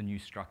describes the new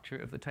structure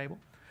of the table.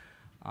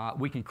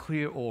 We can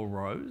clear all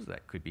rows,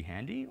 that could be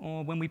handy,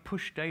 or when we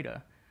push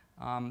data,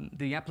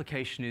 the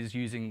application is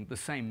using the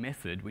same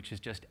method, which is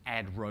just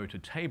add row to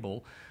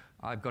table.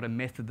 I've got a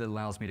method that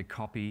allows me to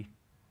copy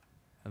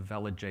a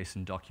valid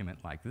JSON document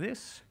like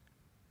this.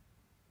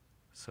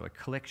 So a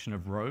collection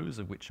of rows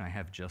of which I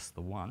have just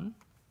the one.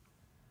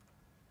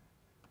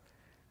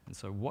 And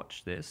so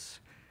watch this.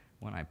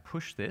 When I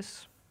push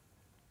this,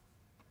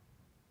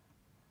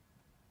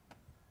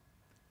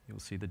 you'll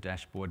see the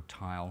dashboard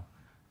tile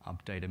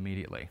update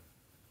immediately.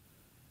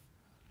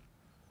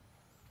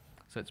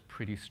 So it's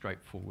pretty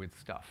straightforward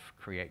stuff.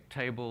 Create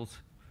tables,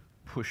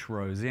 push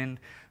rows in.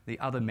 The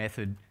other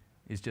method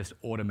is just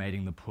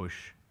automating the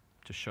push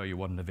to show you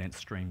what an event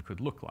stream could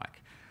look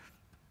like.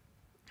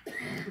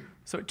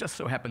 So it just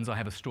so happens I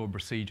have a stored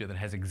procedure that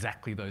has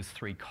exactly those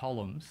 3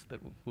 columns that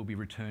will be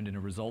returned in a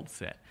result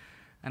set.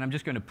 And I'm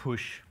just going to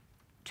push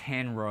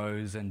 10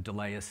 rows and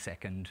delay a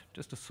second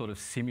just to sort of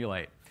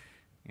simulate,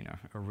 you know,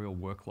 a real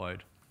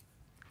workload.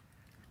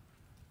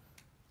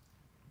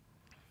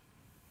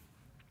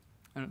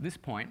 And at this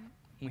point,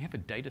 we have a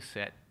data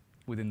set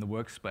within the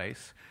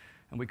workspace,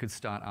 and we could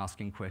start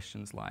asking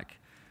questions like,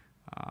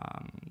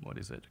 what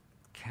is it?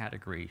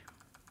 Category.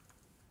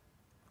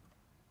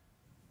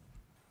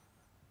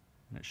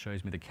 And it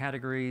shows me the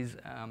categories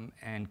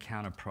and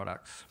counter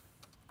products.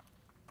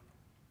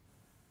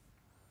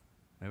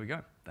 There we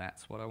go.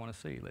 That's what I want to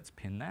see. Let's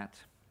pin that.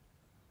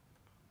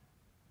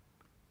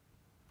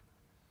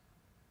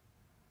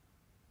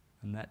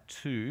 And that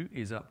too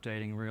is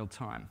updating real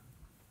time.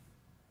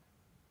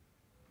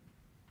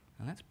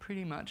 And that's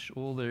pretty much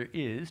all there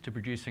is to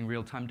producing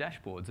real-time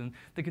dashboards. And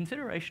the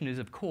consideration is,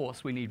 of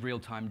course, we need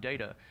real-time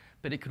data,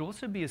 but it could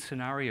also be a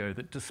scenario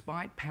that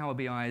despite Power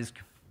BI's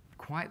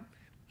quite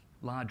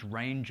large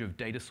range of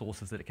data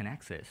sources that it can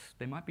access,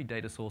 there might be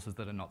data sources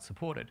that are not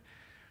supported.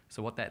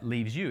 So what that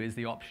leaves you is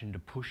the option to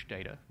push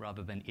data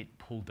rather than it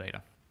pull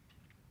data.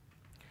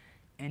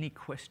 Any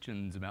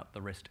questions about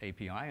the REST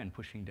API and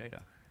pushing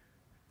data?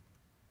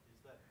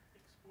 Is that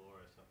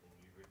Explorer something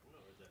you've written,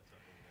 or is that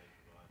something they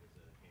provide as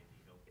a handy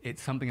help?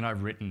 It's something that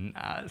I've written.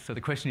 So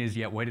the question is,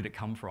 yeah, where did it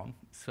come from?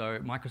 So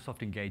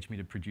Microsoft engaged me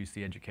to produce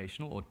the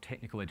educational or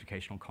technical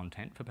educational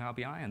content for Power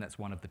BI, and that's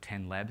one of the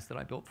 10 labs that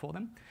I built for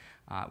them.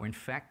 We're in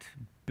fact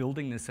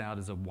building this out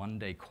as a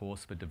one-day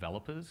course for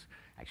developers.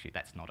 Actually,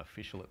 that's not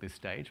official at this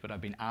stage, but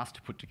I've been asked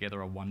to put together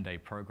a one-day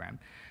program,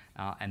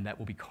 and that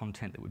will be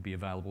content that would be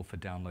available for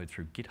download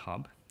through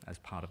GitHub as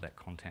part of that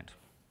content.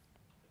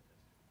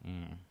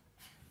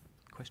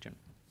 Question?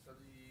 So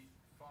the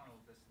final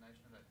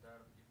destination of that data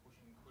that you're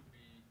pushing could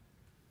be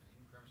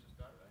an in-premises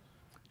database?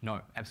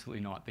 No,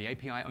 absolutely not. The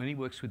API only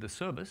works with the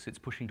service. It's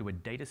pushing to a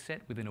data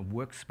set within a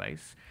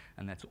workspace,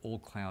 and that's all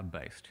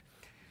cloud-based.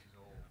 This is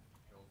all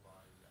held by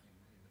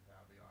in the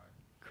Power BI.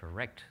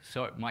 Correct.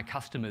 So my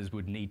customers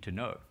would need to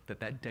know that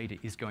that data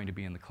is going to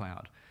be in the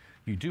cloud.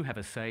 You do have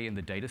a say in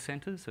the data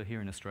centers, so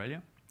here in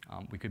Australia.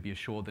 We could be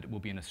assured that it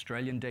will be an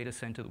Australian data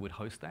center that would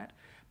host that,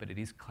 but it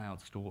is cloud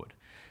stored.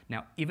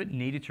 Now, if it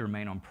needed to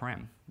remain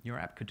on-prem, your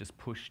app could just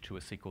push to a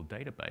SQL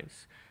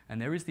database,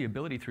 and there is the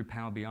ability through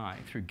Power BI,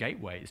 through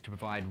gateways, to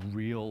provide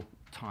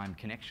real-time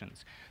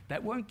connections.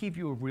 That won't give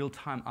you a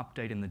real-time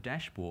update in the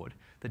dashboard.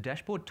 The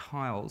dashboard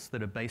tiles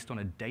that are based on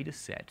a data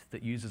set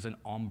that uses an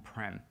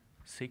on-prem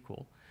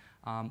SQL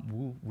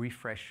will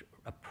refresh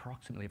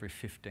approximately every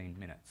 15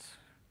 minutes.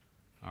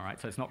 All right,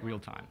 so it's not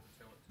real-time.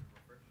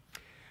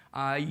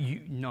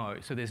 No,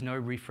 so there's no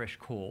refresh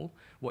call.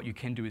 What you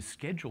can do is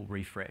schedule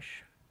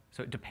refresh.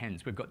 So it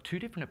depends. We've got 2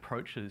 different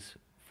approaches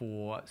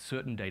for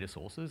certain data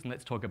sources, and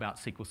let's talk about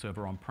SQL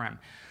Server on-prem.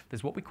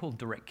 There's what we call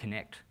direct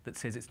connect that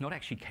says it's not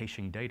actually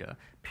caching data.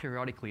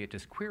 Periodically it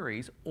just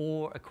queries,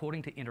 or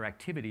according to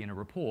interactivity in a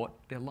report,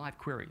 they're live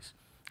queries.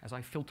 As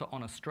I filter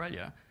on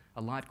Australia,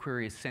 a live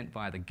query is sent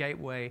via the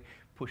gateway,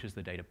 pushes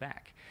the data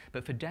back.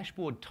 But for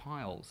dashboard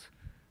tiles,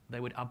 they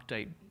would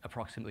update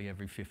approximately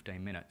every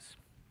 15 minutes.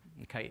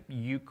 Okay,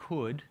 you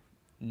could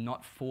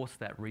not force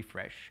that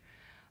refresh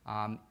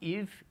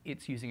if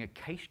it's using a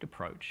cached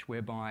approach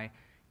whereby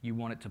you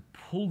want it to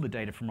pull the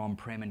data from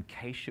on-prem and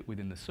cache it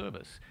within the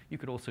service. You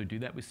could also do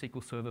that with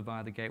SQL Server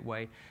via the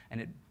gateway, and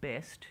at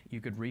best,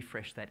 you could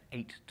refresh that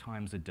 8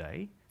 times a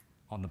day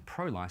on the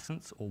pro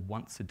license or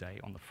once a day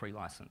on the free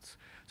license.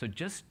 So it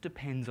just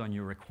depends on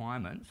your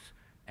requirements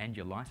and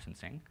your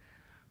licensing,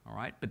 all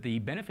right? But the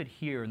benefit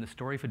here and the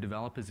story for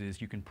developers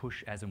is you can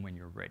push as and when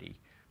you're ready,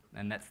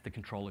 and that's the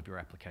control of your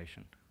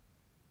application.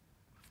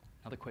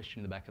 Another question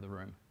in the back of the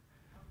room.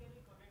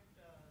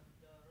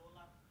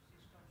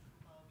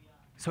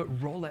 So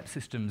roll-up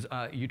systems,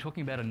 you're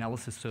talking about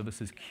analysis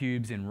services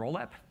cubes in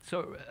roll-up.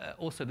 So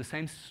also the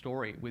same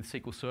story with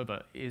SQL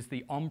Server is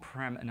the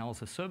on-prem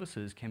analysis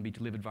services can be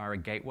delivered via a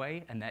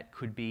gateway, and that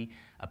could be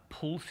a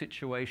pull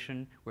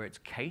situation where it's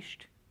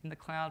cached in the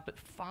cloud, but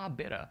far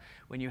better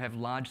when you have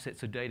large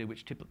sets of data,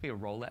 which typically a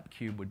roll-up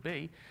cube would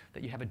be,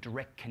 that you have a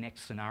direct connect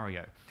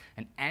scenario.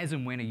 And as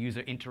and when a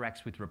user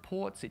interacts with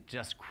reports, it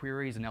just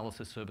queries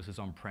analysis services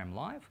on-prem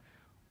live.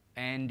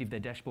 And if they're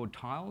dashboard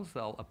tiles,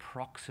 they'll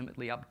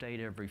approximately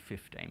update every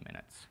 15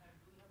 minutes.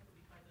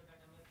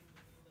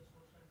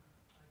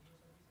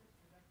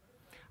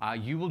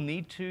 You will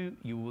need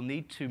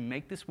to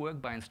make this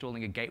work by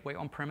installing a gateway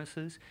on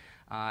premises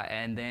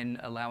and then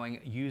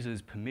allowing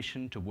users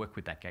permission to work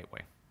with that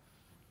gateway.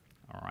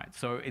 All right,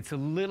 so it's a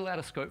little out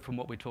of scope from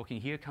what we're talking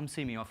here. Come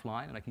see me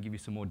offline and I can give you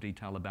some more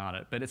detail about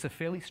it. But it's a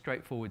fairly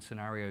straightforward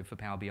scenario for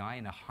Power BI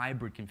in a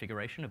hybrid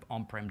configuration of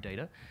on-prem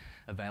data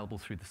available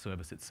through the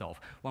service itself.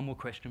 One more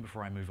question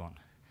before I move on.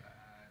 Just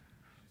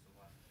the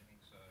licensing,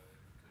 so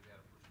to be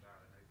able to push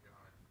data and API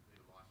and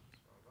complete a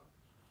license over.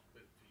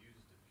 But for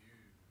users to view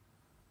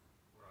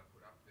what I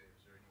put up there,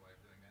 is there any way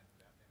of doing that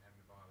without them having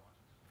to buy a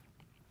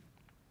license?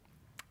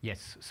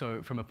 Yes,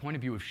 so from a point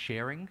of view of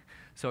sharing,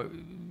 so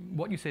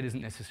what you said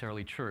isn't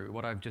necessarily true.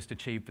 What I've just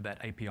achieved with that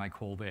API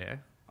call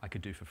there, I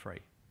could do for free.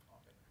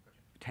 Okay, gotcha.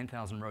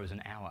 10,000 rows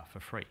an hour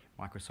for free.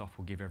 Microsoft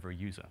will give every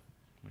user,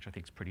 which I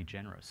think is pretty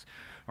generous.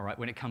 All right,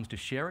 when it comes to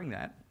sharing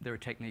that, there are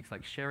techniques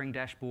like sharing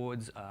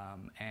dashboards,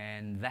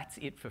 and that's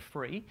it for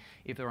free.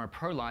 If they're on a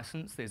pro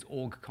license, there's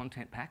org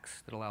content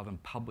packs that allow them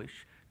to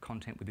publish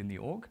content within the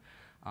org.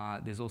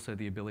 There's also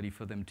the ability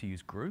for them to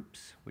use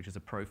groups, which is a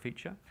pro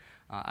feature.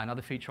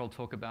 Another feature I'll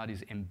talk about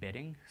is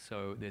embedding.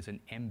 So there's an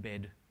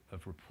embed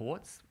of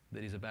reports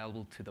that is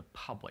available to the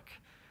public,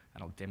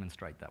 and I'll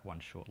demonstrate that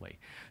one shortly.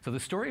 So the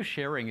story of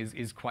sharing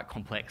is quite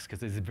complex because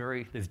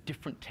there's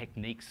different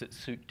techniques that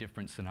suit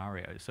different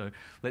scenarios. So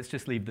let's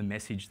just leave the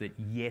message that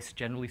yes,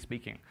 generally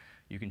speaking,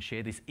 you can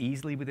share this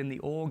easily within the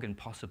org and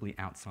possibly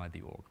outside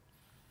the org.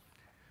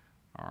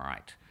 All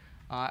right.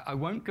 I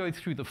won't go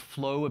through the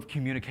flow of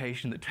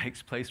communication that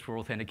takes place for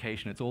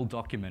authentication. It's all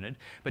documented.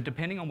 But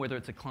depending on whether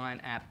it's a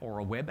client app or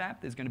a web app,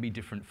 there's going to be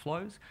different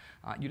flows.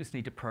 You just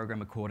need to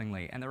program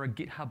accordingly. And there are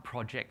GitHub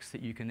projects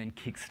that you can then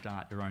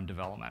kickstart your own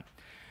development.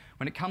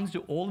 When it comes to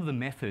all of the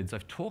methods,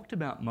 I've talked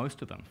about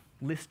most of them.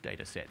 List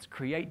data sets,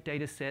 create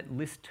data set,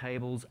 list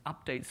tables,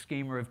 update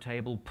schema of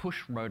table,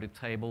 push row to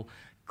table,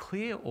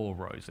 clear all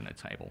rows in a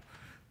table.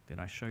 Did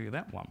I show you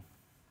that one?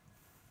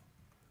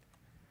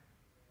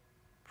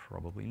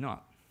 Probably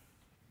not.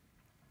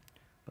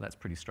 But that's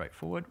pretty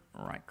straightforward.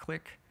 Right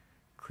click,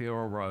 clear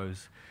all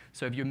rows.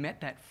 So if you met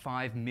that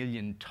 5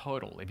 million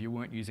total, if you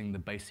weren't using the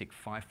basic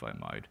FIFO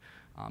mode,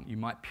 you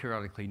might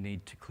periodically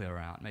need to clear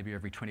out. Maybe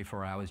every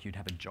 24 hours you'd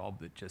have a job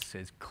that just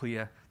says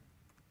clear.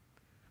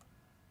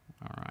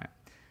 All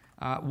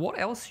right. What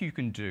else you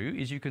can do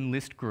is you can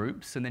list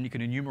groups, and then you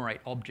can enumerate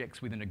objects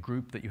within a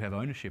group that you have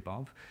ownership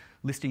of.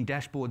 Listing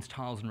dashboards,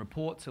 tiles, and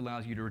reports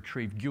allows you to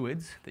retrieve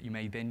GUIDs that you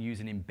may then use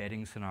in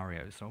embedding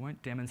scenarios. So I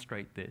won't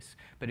demonstrate this,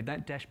 but if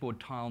that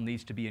dashboard tile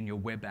needs to be in your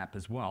web app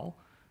as well,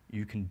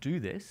 you can do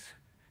this.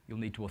 You'll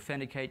need to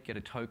authenticate, get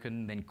a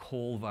token, then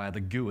call via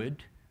the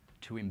GUID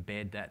to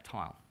embed that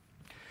tile.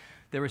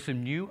 There are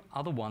some new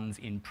other ones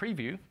in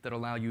preview that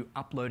allow you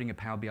uploading a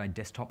Power BI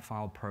desktop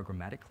file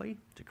programmatically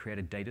to create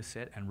a data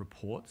set and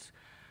reports.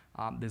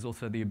 There's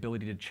also the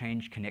ability to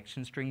change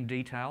connection string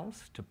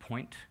details to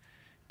point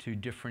to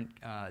different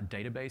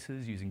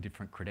databases using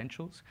different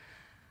credentials.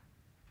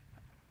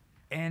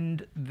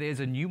 And there's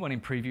a new one in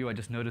preview I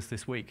just noticed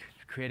this week,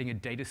 creating a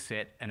data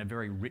set and a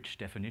very rich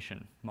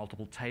definition,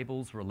 multiple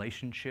tables,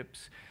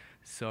 relationships.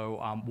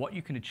 So what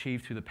you can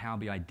achieve through the Power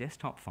BI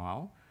desktop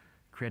file,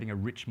 creating a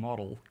rich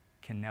model,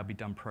 can now be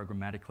done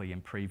programmatically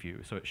in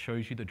preview. So it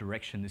shows you the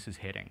direction this is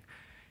heading.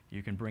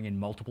 You can bring in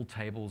multiple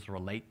tables,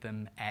 relate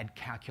them, add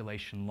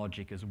calculation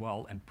logic as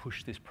well, and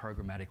push this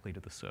programmatically to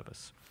the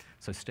service.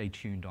 So stay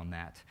tuned on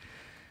that.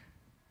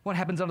 What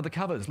happens under the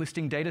covers?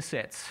 Listing data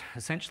sets.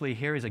 Essentially,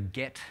 here is a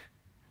GET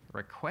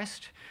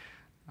request.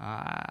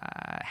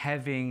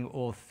 Having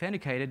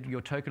authenticated,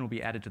 your token will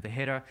be added to the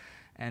header,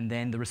 and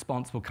then the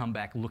response will come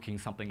back looking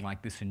something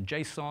like this in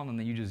JSON, and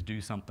then you just do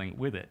something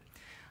with it.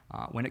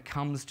 When it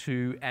comes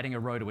to adding a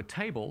row to a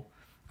table,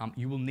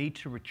 you will need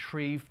to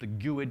retrieve the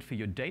GUID for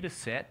your data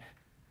set,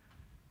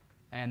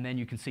 and then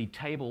you can see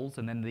tables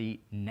and then the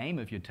name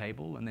of your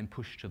table and then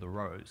push to the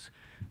rows.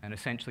 And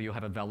essentially you'll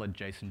have a valid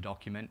JSON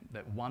document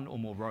that one or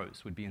more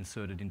rows would be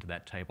inserted into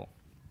that table.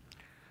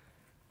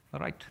 All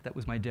right, that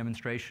was my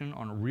demonstration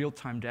on a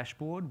real-time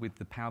dashboard with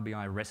the Power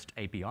BI REST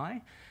API.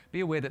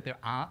 Be aware that there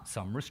are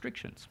some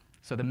restrictions.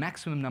 So the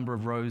maximum number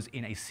of rows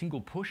in a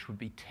single push would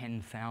be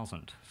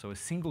 10,000. So a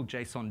single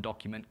JSON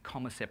document,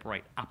 comma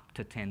separate, up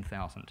to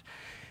 10,000.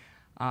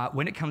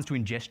 When it comes to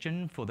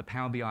ingestion for the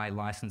Power BI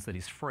license that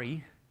is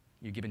free,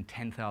 you're given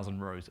 10,000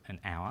 rows an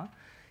hour.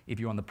 If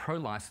you're on the Pro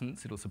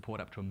license, it'll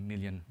support up to 1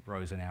 million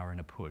rows an hour in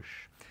a push.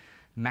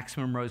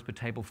 Maximum rows per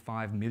table,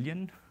 5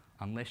 million.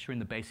 Unless you're in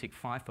the basic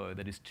FIFO,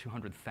 that is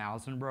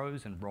 200,000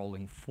 rows and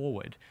rolling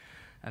forward.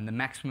 And the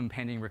maximum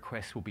pending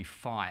requests will be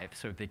 5.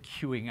 So if they're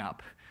queuing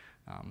up,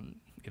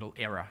 it'll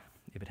error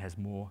if it has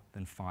more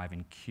than 5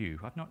 in queue.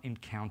 I've not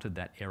encountered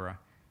that error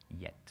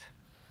yet.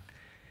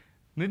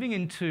 Moving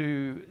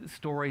into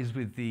stories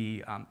with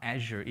the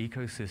Azure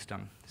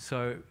ecosystem.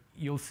 So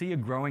you'll see a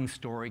growing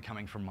story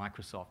coming from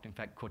Microsoft. In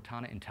fact,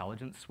 Cortana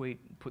Intelligence Suite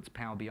puts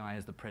Power BI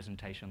as the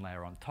presentation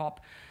layer on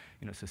top.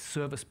 So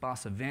service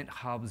bus, event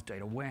hubs,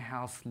 data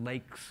warehouse,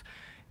 lakes,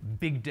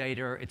 big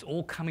data, it's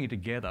all coming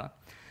together.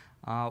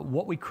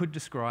 What we could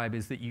describe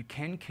is that you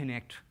can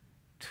connect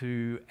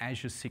to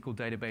Azure SQL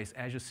Database,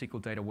 Azure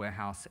SQL Data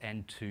Warehouse,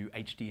 and to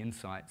HD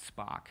Insight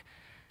Spark.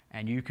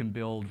 And you can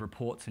build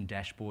reports and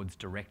dashboards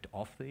direct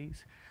off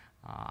these.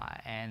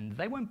 And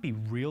they won't be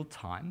real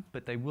time,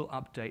 but they will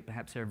update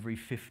perhaps every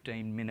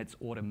 15 minutes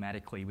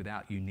automatically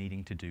without you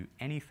needing to do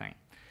anything.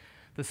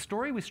 The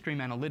story with Stream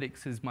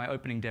Analytics is my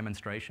opening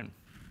demonstration.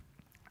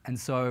 And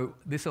so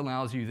this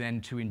allows you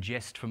then to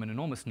ingest from an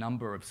enormous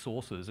number of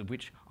sources, of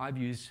which I've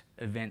used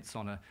events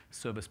on a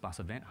service bus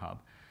event hub.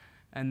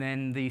 And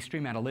then the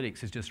Stream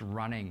Analytics is just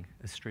running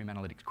a Stream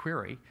Analytics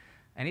query,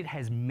 and it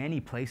has many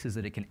places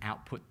that it can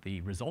output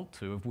the result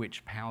to, of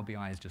which Power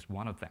BI is just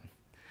one of them.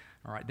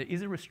 All right, there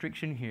is a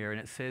restriction here,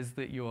 and it says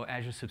that your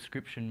Azure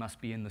subscription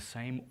must be in the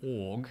same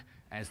org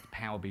as the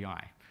Power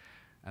BI.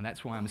 And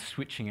that's why I'm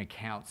switching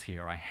accounts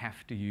here. I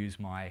have to use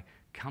my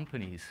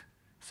company's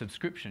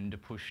subscription to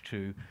push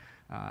to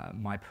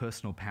my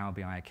personal Power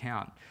BI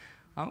account.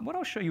 What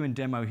I'll show you in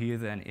demo here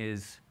then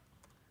is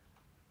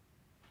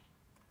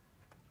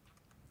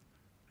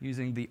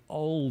using the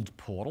old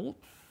portal.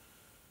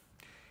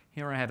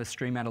 Here I have a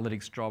Stream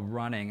Analytics job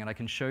running, and I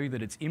can show you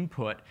that its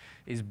input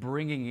is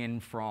bringing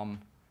in from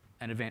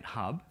an event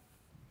hub,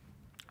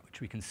 which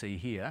we can see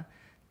here,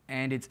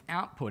 and it's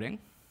outputting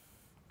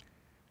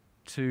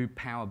to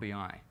Power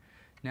BI.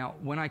 Now,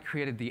 when I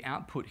created the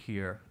output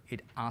here,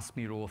 it asked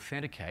me to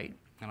authenticate,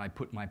 and I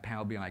put my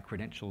Power BI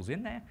credentials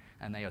in there,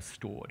 and they are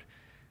stored.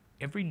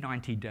 Every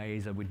 90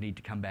 days, I would need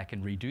to come back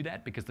and redo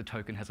that because the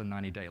token has a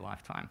 90-day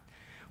lifetime.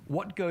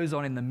 What goes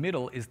on in the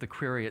middle is the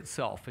query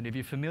itself, and if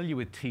you're familiar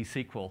with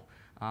T-SQL,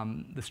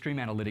 the Stream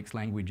Analytics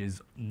language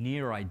is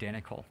near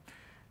identical.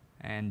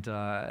 And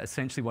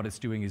essentially what it's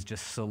doing is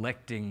just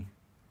selecting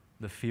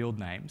the field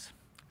names.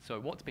 So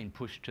what's been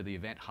pushed to the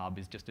event hub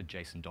is just a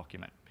JSON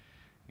document.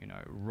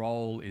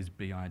 Role is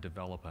BI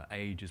developer,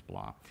 age is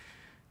blah.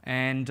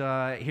 And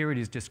here it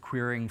is just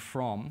querying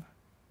from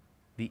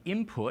the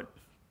input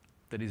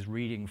that is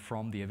reading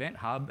from the event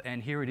hub,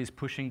 and here it is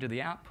pushing to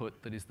the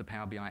output that is the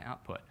Power BI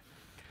output.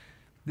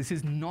 This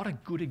is not a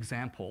good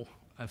example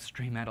of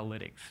Stream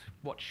Analytics.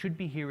 What should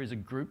be here is a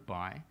group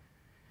by,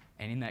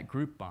 and in that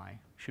group by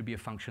should be a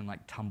function like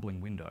tumbling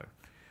window.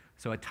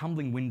 So a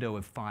tumbling window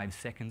of 5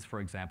 seconds, for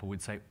example,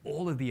 would say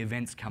all of the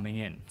events coming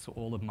in. So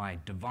all of my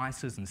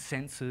devices and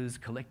sensors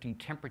collecting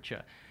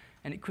temperature.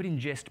 And it could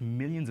ingest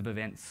millions of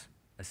events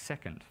a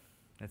second.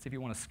 That's if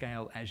you want to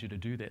scale Azure to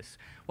do this.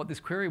 What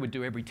this query would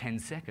do every 10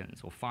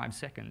 seconds or 5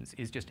 seconds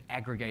is just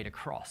aggregate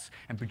across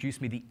and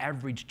produce me the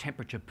average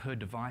temperature per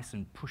device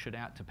and push it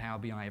out to Power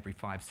BI every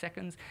 5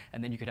 seconds,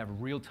 and then you could have a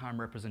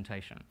real-time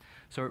representation.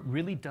 So it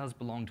really does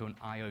belong to an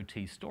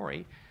IoT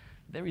story.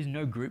 There is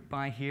no group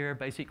by here.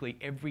 Basically,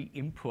 every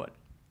input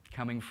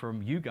coming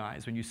from you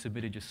guys when you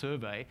submitted your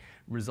survey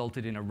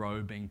resulted in a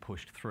row being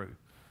pushed through.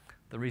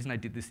 The reason I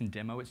did this in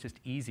demo, it's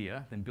just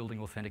easier than building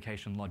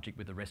authentication logic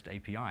with the REST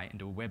API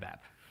into a web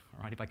app.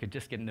 All right, if I could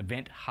just get an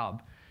event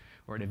hub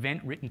or an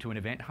event written to an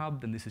event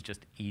hub, then this is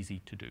just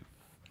easy to do.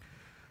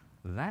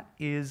 That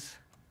is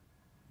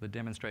the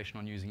demonstration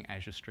on using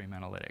Azure Stream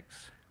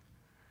Analytics.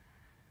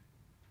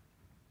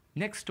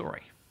 Next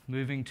story,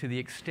 moving to the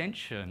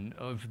extension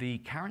of the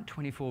current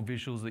 24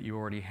 visuals that you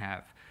already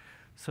have.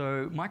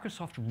 So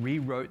Microsoft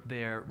rewrote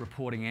their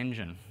reporting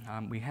engine.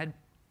 We had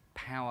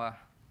Power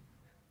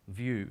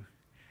View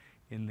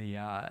in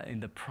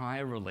the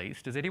prior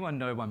release. Does anyone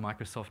know why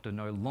Microsoft are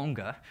no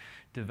longer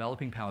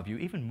developing Power View?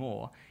 Even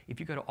more, if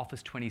you go to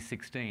Office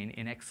 2016,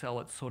 in Excel,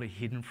 it's sort of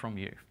hidden from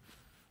you.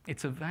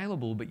 It's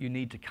available, but you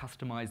need to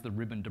customize the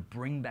ribbon to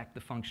bring back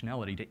the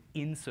functionality to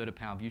insert a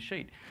Power View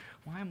sheet.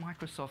 Why are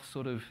Microsoft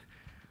sort of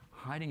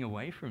hiding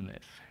away from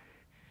this?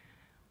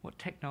 What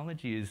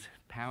technology is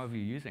Power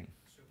View using?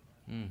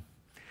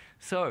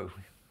 So,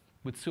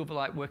 would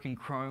Silverlight work in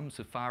Chrome,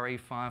 Safari,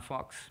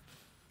 Firefox?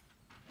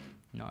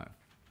 No.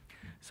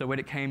 So when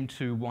it came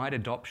to wide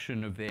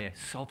adoption of their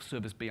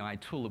self-service BI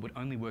tool, it would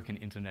only work in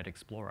Internet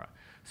Explorer.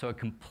 So a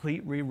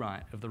complete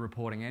rewrite of the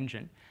reporting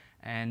engine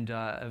and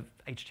of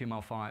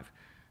HTML5,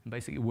 and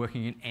basically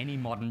working in any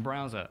modern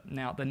browser.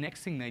 Now, the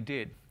next thing they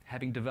did,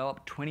 having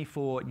developed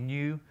 24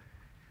 new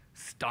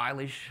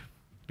stylish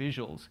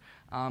visuals,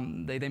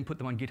 they then put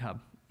them on GitHub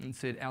and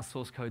said, our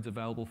source code's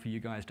available for you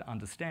guys to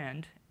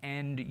understand,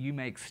 and you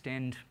may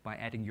extend by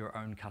adding your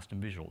own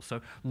custom visuals.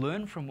 So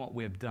learn from what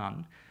we've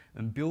done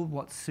and build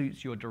what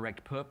suits your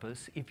direct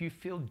purpose. If you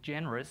feel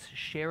generous,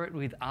 share it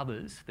with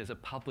others. There's a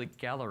public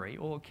gallery,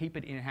 or keep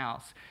it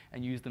in-house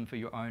and use them for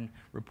your own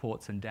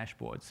reports and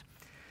dashboards.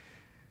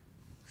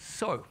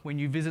 So when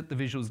you visit the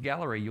visuals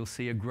gallery, you'll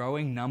see a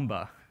growing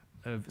number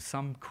of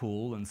some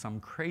cool and some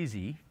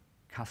crazy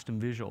custom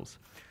visuals.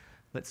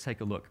 Let's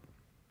take a look.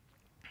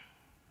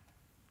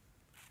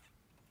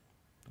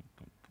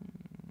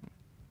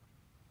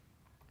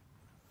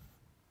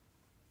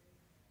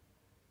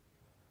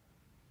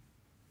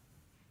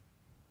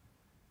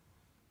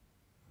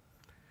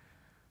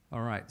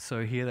 All right,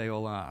 so here they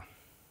all are.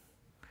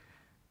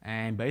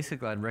 And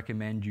basically, I'd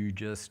recommend you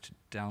just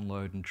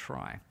download and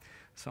try.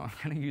 So I'm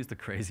going to use the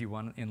crazy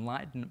one,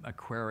 Enlighten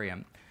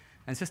Aquarium.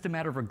 And it's just a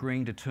matter of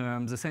agreeing to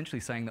terms, essentially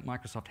saying that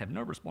Microsoft have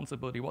no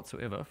responsibility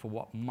whatsoever for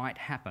what might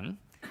happen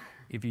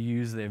if you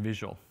use their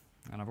visual.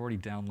 And I've already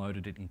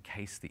downloaded it in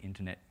case the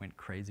internet went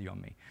crazy on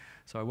me.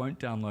 So I won't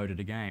download it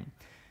again.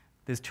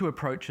 There's two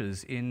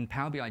approaches. In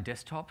Power BI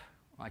Desktop,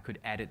 I could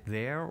add it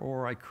there,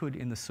 or I could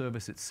in the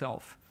service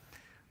itself.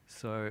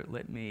 So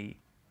let me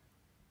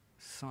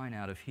sign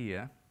out of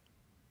here,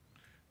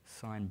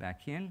 sign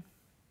back in.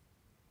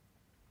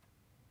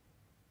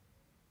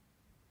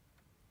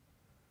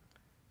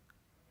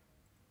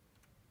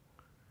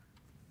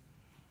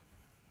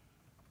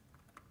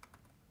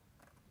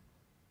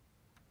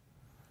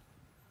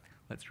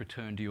 Let's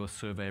return to your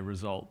survey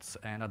results.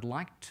 And I'd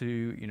like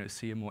to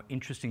see a more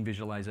interesting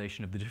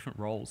visualization of the different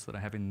roles that I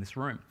have in this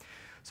room.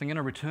 So I'm going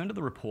to return to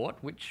the report,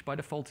 which by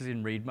default is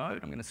in read mode.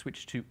 I'm going to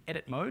switch to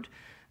edit mode.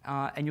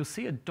 And you'll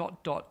see a ...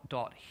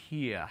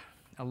 here,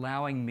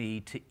 allowing me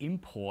to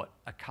import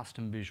a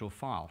custom visual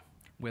file,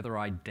 whether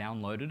I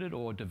downloaded it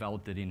or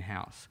developed it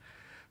in-house.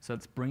 So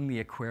let's bring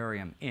the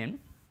aquarium in.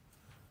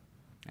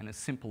 And as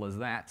simple as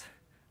that,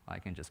 I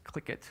can just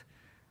click it.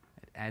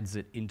 It adds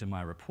it into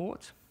my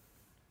report.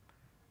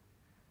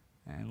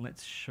 And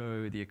let's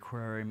show the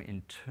aquarium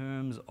in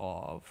terms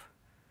of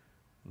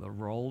the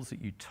roles that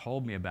you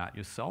told me about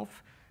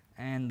yourself,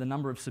 and the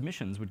number of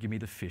submissions would give me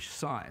the fish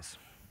size.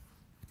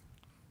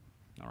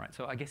 All right,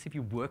 so I guess if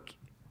you work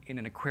in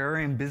an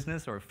aquarium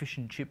business or a fish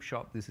and chip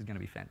shop, this is going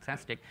to be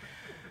fantastic.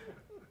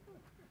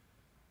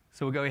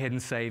 So we'll go ahead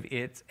and save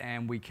it,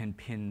 and we can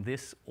pin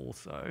this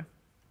also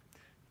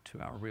to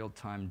our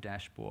real-time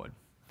dashboard.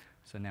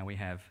 So now we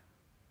have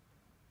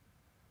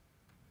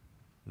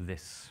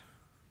this.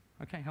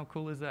 Okay, how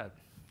cool is that?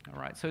 All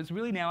right, so it's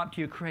really now up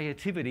to your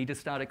creativity to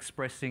start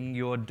expressing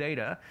your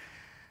data.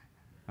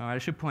 All right, I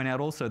should point out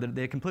also that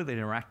they're completely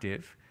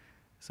interactive.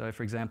 So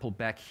for example,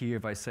 back here,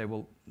 if I say,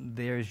 well,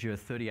 there's your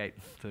 38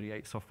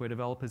 software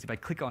developers. If I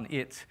click on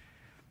it,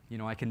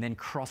 I can then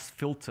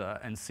cross-filter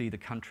and see the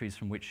countries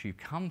from which you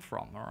come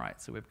from. All right,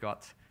 so we've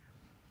got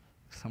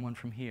someone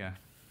from here.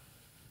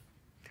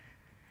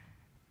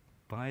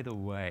 By the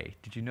way,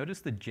 did you notice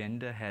the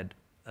gender had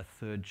a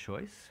third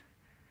choice?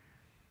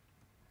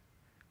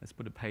 Let's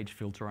put a page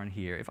filter on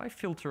here. If I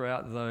filter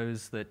out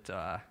those that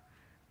I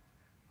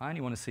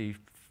only want to see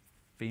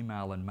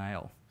female and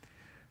male,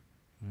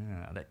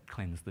 that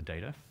cleansed the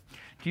data.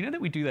 Do you know that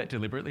we do that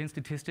deliberately in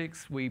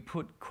statistics? We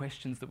put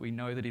questions that we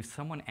know that if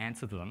someone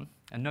answers them,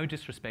 and no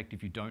disrespect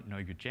if you don't know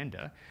your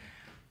gender,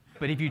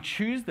 but if you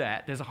choose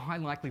that, there's a high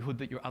likelihood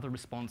that your other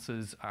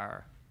responses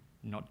are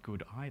not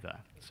good either.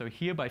 So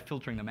here, by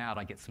filtering them out,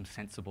 I get some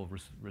sensible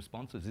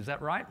responses. Is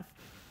that right?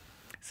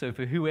 So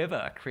for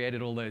whoever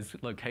created all those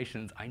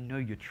locations, I know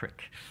your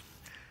trick.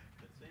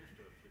 It seems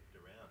to have flipped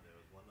around. There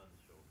was one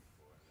unsure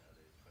before, and now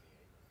there's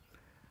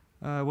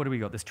 28 unsure. What do we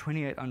got? There's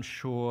 28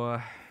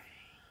 unsure.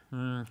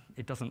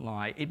 It doesn't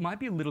lie. It might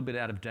be a little bit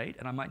out of date,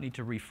 and I might need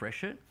to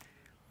refresh it,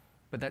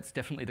 but that's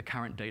definitely the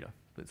current data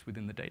that's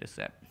within the data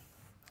set.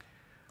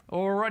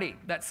 Alrighty,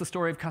 that's the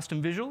story of custom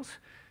visuals.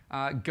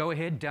 Go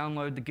ahead,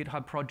 download the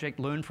GitHub project,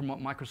 learn from what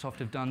Microsoft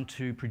have done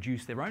to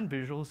produce their own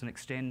visuals and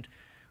extend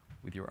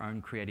with your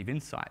own creative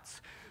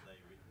insights. Are they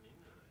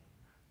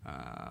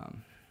written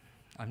in?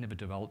 I've never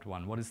developed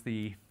one. What is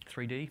the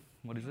 3D?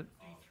 What is it?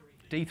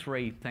 D3.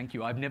 D3, thank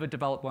you. I've never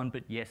developed one,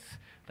 but yes,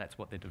 that's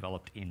what they're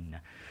developed in.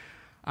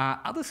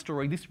 Other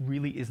story, this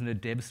really isn't a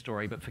dev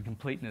story, but for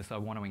completeness, I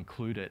want to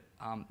include it.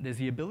 There's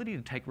the ability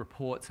to take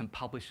reports and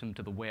publish them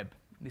to the web.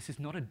 This is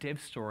not a dev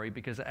story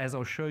because, as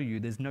I'll show you,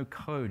 there's no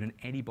code and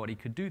anybody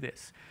could do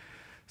this.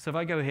 So if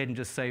I go ahead and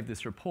just save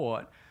this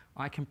report,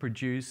 I can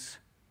produce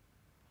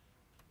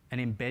an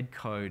embed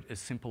code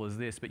as simple as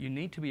this, but you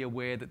need to be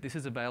aware that this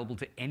is available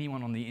to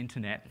anyone on the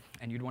internet,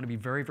 and you'd want to be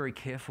very, very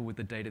careful with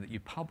the data that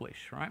you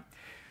publish, right?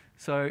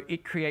 So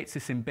it creates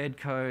this embed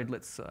code.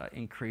 Let's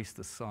increase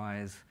the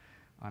size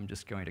I'm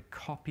just going to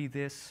copy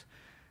this,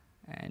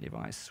 and if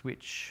I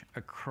switch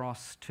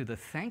across to the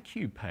thank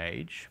you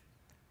page,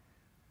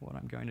 what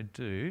I'm going to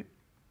do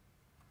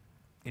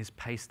is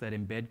paste that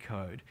embed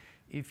code.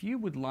 If you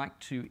would like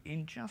to,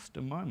 in just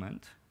a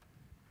moment,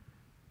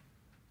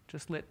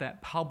 just let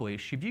that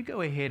publish. If you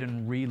go ahead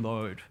and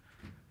reload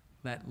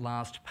that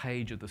last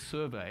page of the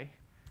survey,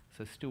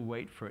 so still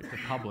wait for it to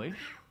publish,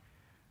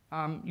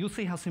 you'll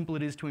see how simple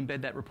it is to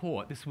embed that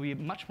report. This will be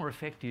much more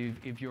effective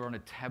if you're on a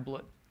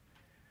tablet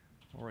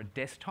or a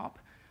desktop,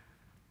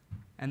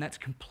 and that's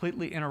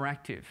completely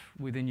interactive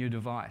within your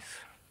device.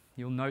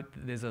 You'll note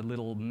that there's a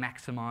little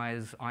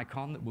maximize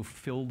icon that will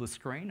fill the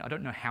screen. I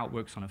don't know how it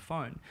works on a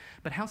phone,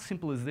 but how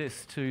simple is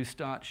this to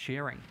start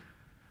sharing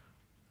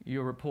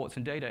your reports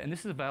and data? And this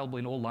is available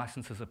in all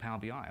licenses of Power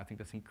BI. I think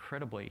that's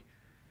incredibly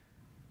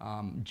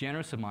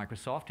generous of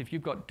Microsoft. If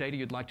you've got data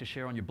you'd like to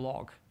share on your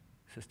blog,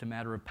 it's just a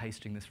matter of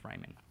pasting this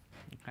frame in.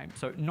 Okay?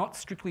 So not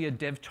strictly a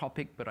dev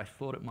topic, but I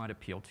thought it might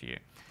appeal to you.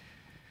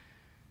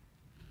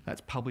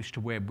 That's published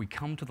to web. We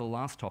come to the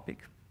last topic.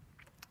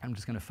 I'm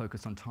just going to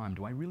focus on time.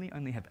 Do I really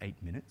only have 8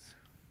 minutes?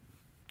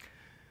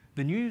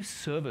 The new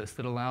service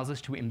that allows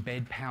us to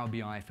embed Power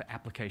BI for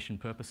application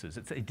purposes.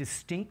 It's a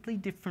distinctly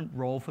different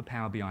role for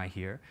Power BI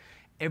here.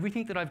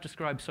 Everything that I've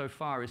described so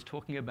far is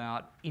talking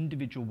about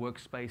individual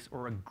workspace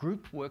or a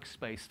group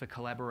workspace for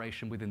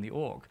collaboration within the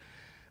org.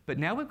 But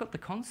now we've got the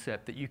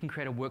concept that you can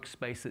create a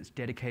workspace that's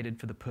dedicated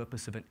for the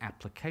purpose of an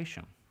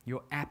application.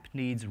 Your app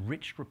needs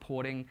rich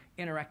reporting,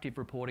 interactive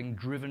reporting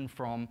driven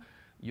from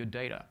your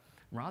data.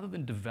 Rather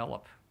than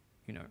develop,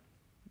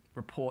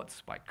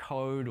 reports by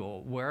code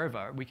or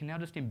wherever, we can now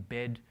just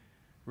embed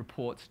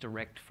reports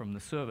direct from the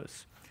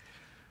service.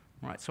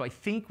 Right, so I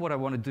think what I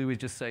want to do is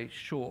just say,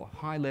 sure,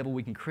 high level,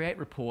 we can create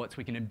reports,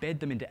 we can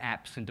embed them into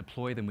apps and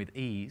deploy them with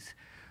ease.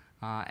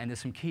 And there's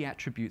some key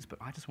attributes, but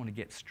I just want to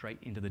get straight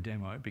into the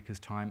demo because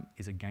time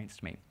is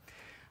against me.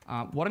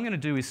 What I'm going to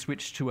do is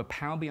switch to a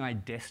Power BI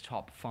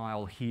desktop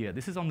file here.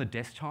 This is on the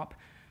desktop.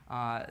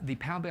 The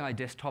Power BI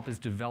desktop has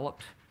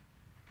developed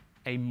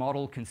a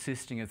model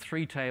consisting of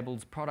 3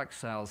 tables, product,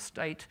 sales,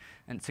 state,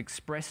 and it's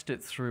expressed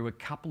it through a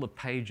couple of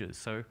pages.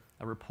 So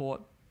a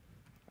report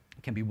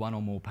can be 1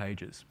 or more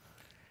pages.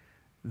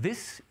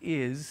 This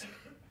is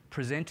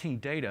presenting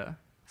data.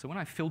 So when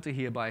I filter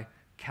here by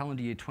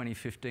calendar year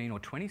 2015 or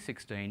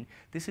 2016,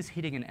 this is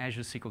hitting an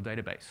Azure SQL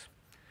database.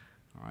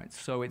 All right,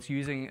 so it's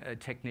using a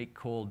technique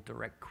called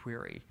direct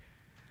query.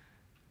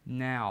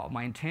 Now,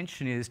 my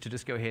intention is to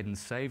just go ahead and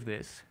save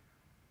this,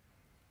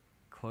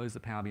 close the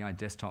Power BI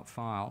desktop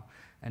file,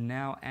 and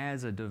now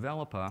as a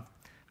developer,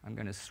 I'm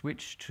going to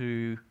switch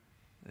to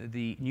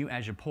the new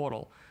Azure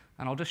portal,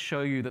 and I'll just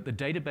show you that the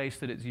database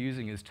that it's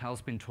using is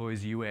Tailspin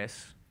Toys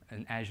US,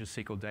 an Azure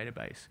SQL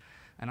database.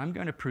 And I'm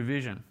going to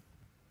provision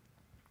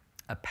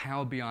a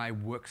Power BI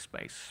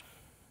workspace.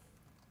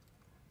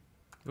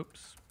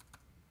 Oops.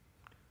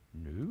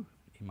 New.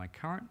 In my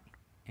current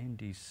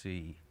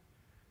NDC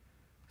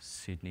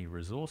Sydney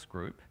resource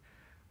group,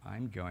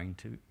 I'm going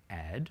to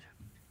add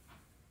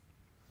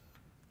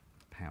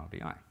Power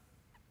BI.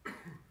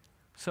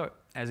 So,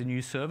 as a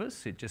new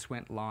service, it just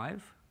went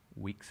live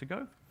weeks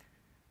ago.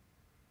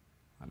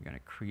 I'm going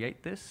to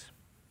create this.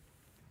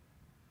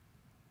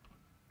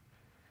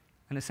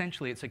 And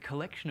essentially, it's a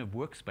collection of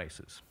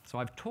workspaces. So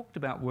I've talked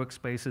about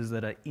workspaces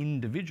that are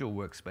individual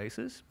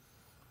workspaces.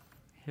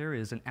 Here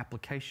is an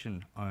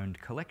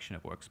application-owned collection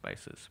of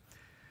workspaces.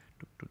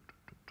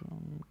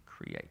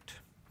 Create.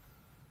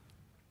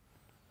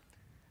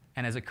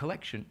 And as a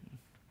collection,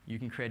 you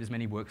can create as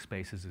many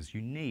workspaces as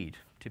you need.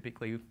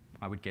 Typically,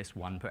 I would guess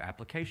 1 per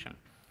application.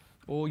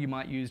 Or you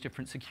might use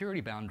different security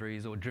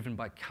boundaries or driven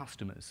by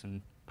customers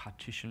and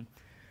partition,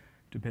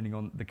 depending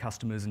on the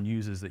customers and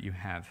users that you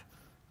have.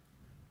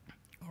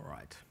 All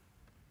right,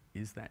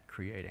 is that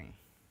creating?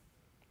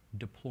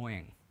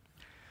 Deploying.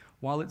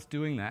 While it's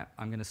doing that,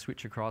 I'm going to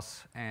switch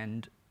across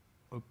and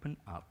open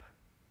up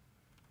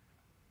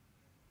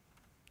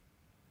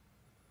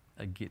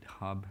a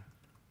GitHub.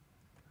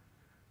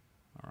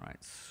 All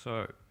right,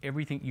 so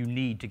everything you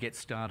need to get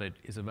started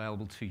is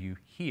available to you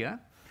here.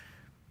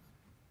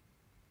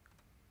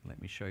 Let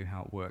me show you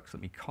how it works.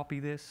 Let me copy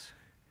this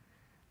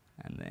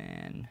and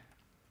then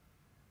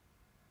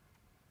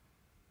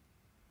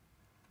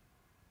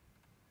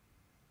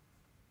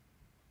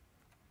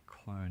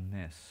clone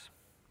this.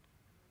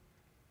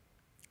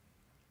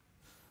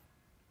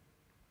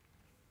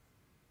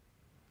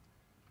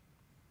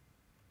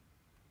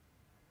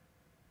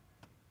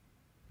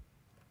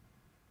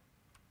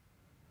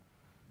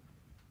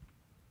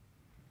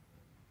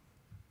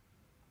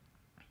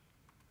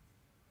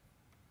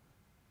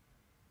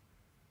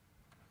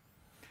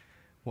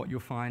 What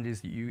you'll find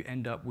is that you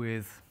end up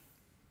with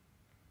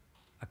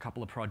a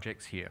couple of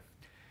projects here.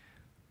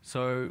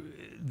 So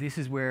this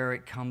is where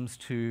it comes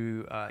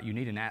to, you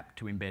need an app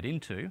to embed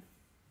into.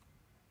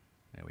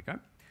 There we go.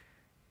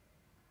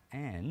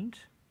 And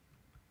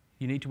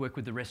you need to work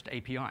with the REST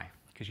API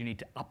because you need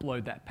to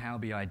upload that Power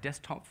BI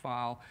desktop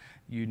file.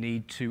 You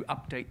need to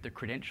update the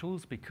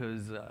credentials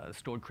because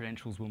stored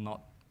credentials will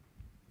not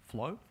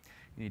flow.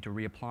 You need to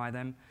reapply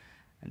them.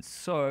 And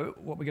so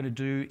what we're going to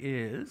do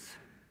is,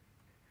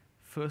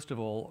 first of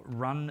all,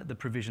 run the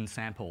provision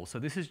sample. So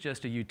this is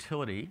just a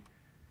utility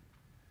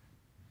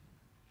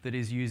that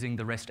is using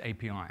the REST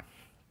API.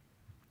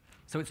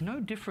 So it's no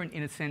different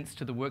in a sense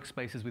to the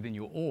workspaces within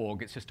your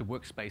org. It's just a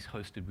workspace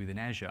hosted within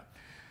Azure.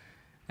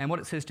 And what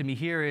it says to me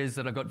here is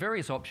that I've got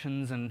various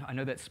options, and I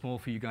know that's small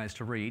for you guys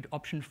to read.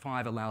 Option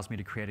 5 allows me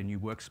to create a new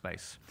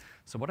workspace.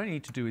 So what I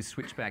need to do is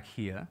switch back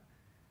here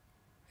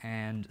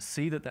and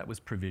see that that was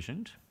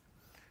provisioned.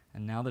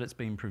 And now that it's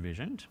been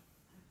provisioned,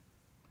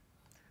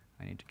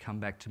 I need to come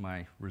back to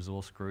my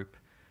resource group,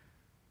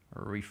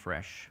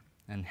 refresh,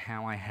 and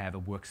how I have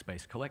a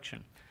workspace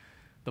collection.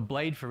 The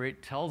blade for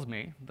it tells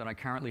me that I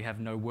currently have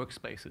no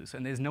workspaces,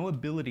 and there's no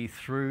ability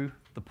through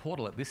the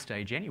portal at this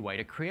stage anyway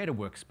to create a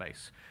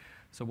workspace.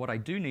 So what I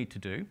do need to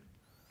do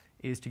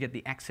is to get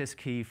the access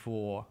key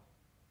for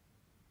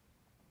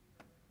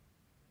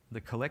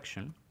the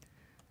collection,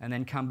 and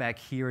then come back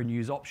here and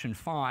use option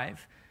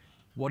 5.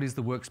 What is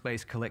the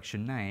workspace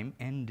collection name?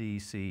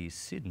 NDC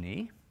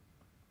Sydney.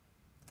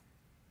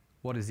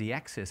 What is the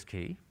access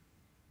key?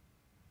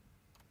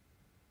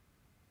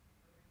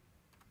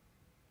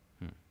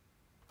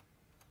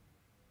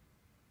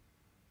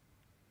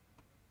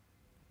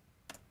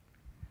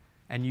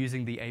 And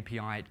using the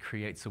API, it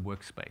creates a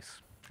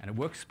workspace. And a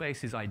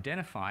workspace is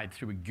identified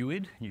through a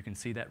GUID. You can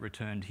see that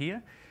returned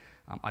here.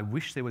 I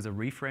wish there was a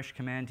refresh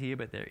command here,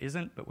 but there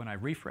isn't. But when I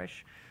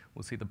refresh,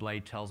 we'll see the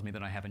blade tells me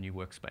that I have a new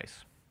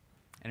workspace.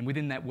 And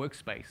within that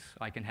workspace,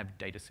 I can have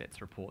data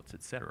sets, reports,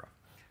 etc.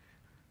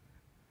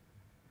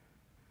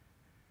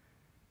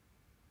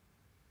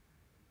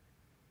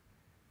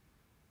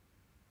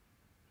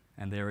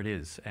 And there it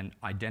is, and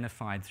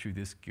identified through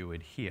this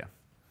GUID here.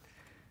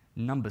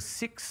 Number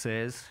 6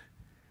 says,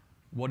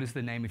 what is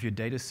the name of your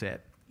data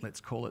set?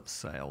 Let's call it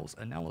sales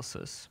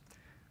analysis.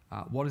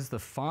 What is the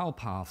file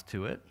path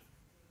to it?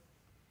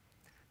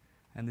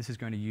 And this is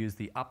going to use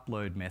the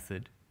upload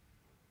method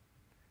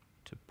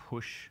to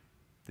push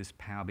this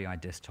Power BI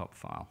desktop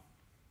file.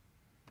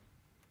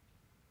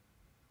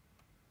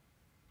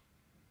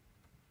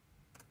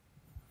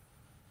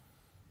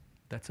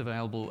 That's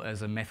available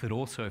as a method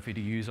also for you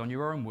to use on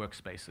your own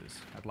workspaces.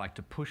 I'd like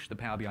to push the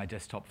Power BI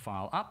desktop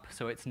file up,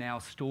 so it's now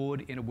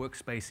stored in a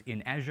workspace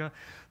in Azure.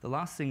 The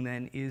last thing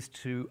then is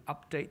to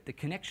update the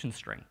connection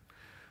string.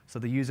 So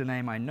the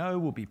username I know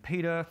will be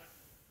Peter,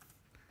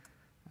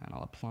 and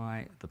I'll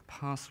apply the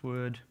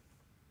password.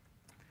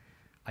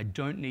 I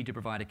don't need to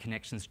provide a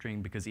connection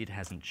string because it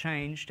hasn't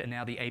changed, and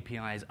now the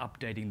API is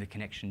updating the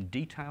connection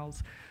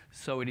details,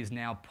 so it is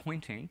now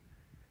pointing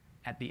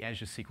at the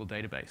Azure SQL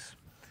database.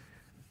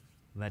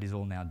 That is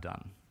all now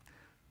done.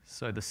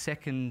 So the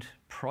second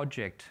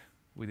project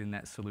within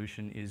that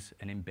solution is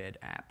an embed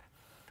app.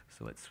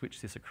 So let's switch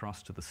this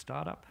across to the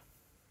startup.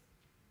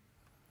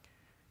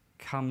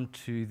 Come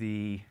to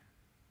the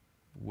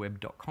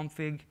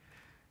web.config,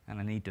 and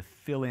I need to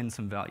fill in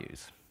some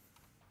values.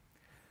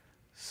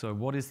 So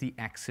what is the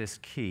access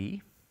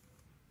key?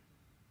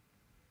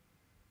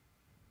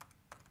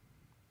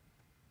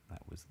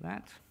 That was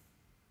that.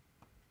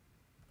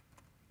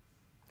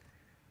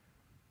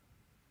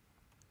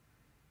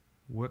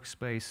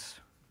 Workspace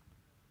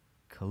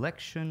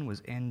collection was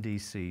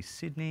NDC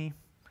Sydney,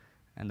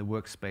 and the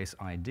workspace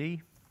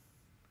ID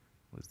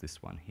was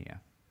this one here.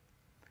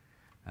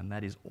 And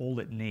that is all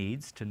it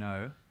needs to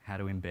know how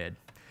to embed.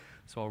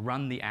 So I'll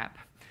run the app.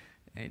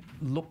 It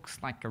looks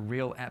like a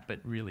real app, but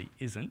really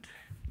isn't,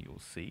 you'll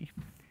see.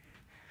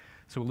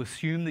 So we'll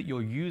assume that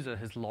your user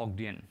has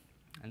logged in.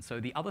 And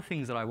so the other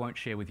things that I won't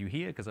share with you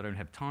here, because I don't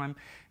have time,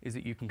 is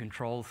that you can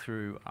control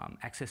through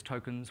access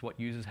tokens what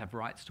users have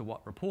rights to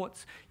what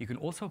reports. You can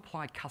also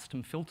apply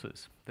custom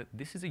filters, that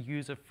this is a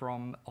user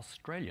from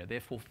Australia,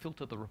 therefore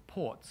filter the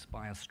reports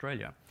by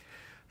Australia.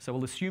 So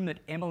we'll assume that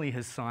Emily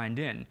has signed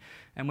in,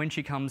 and when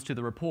she comes to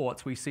the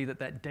reports, we see that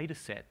that data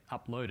set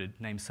uploaded,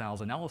 named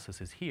sales analysis,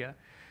 is here.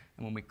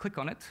 And when we click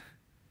on it,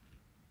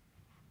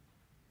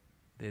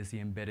 there's the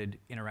embedded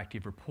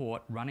interactive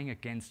report running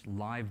against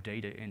live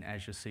data in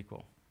Azure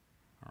SQL.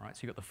 All right,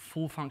 so you've got the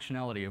full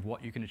functionality of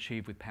what you can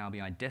achieve with Power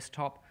BI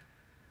Desktop,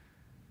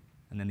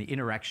 and then the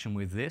interaction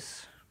with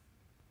this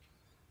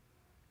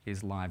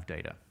is live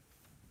data.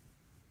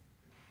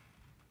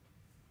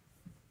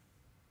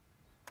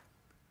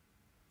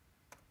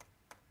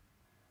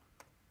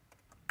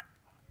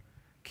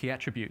 Key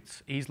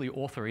attributes: easily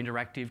author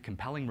interactive,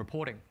 compelling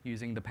reporting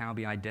using the Power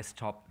BI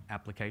Desktop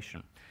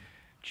application.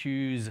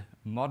 Choose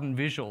modern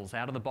visuals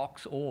out of the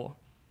box, or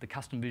the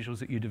custom visuals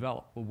that you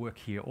develop will work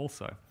here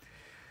also.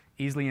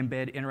 Easily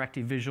embed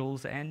interactive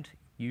visuals and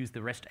use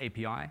the REST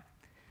API.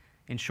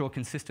 Ensure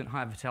consistent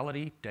high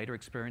fidelity data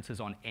experiences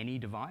on any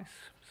device,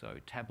 so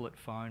tablet,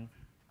 phone,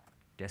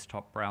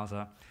 desktop,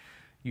 browser.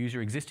 Use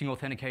your existing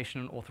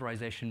authentication and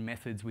authorization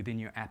methods within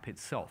your app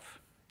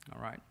itself.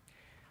 All right.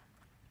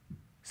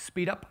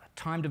 Speed up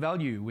time to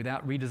value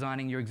without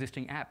redesigning your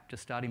existing app to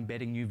start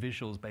embedding new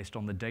visuals based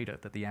on the data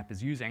that the app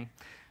is using.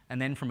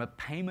 And then from a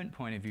payment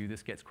point of view,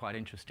 this gets quite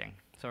interesting.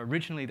 So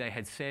originally they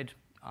had said,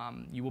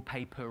 you will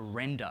pay per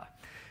render,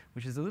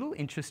 which is a little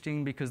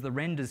interesting because the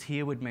renders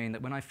here would mean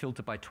that when I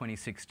filter by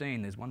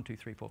 2016, there's 1, 2,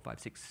 3, 4, 5,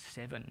 6,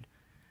 7.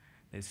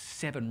 There's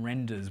 7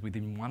 renders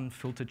within one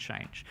filter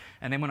change.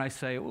 And then when I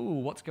say,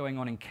 ooh, what's going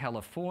on in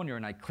California,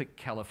 and I click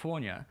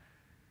California,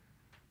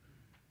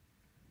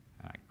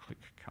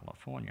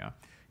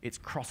 it's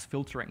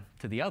cross-filtering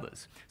to the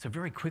others. So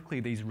very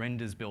quickly, these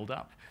renders build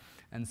up.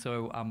 And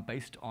so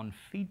based on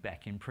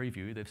feedback in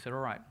preview, they've said, all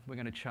right, we're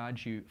going to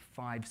charge you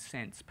 5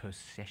 cents per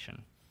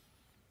session.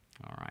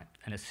 All right,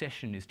 and a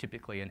session is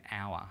typically an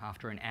hour.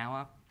 After an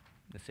hour,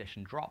 the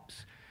session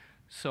drops.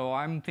 So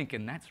I'm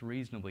thinking that's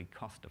reasonably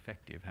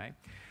cost-effective, hey?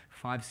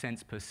 5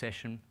 cents per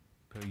session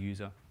per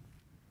user.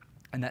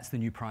 And that's the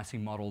new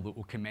pricing model that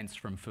will commence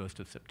from 1st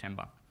of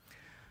September.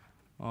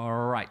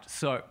 All right,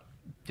 so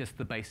just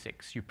the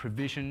basics. You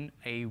provision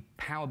a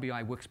Power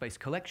BI workspace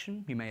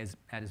collection. You may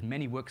add as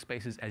many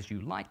workspaces as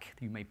you like.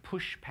 You may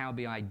push Power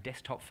BI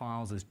desktop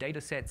files as data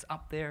sets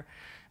up there,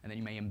 and then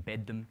you may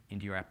embed them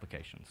into your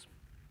applications.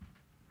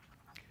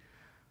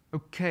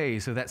 Okay,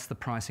 so that's the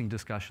pricing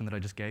discussion that I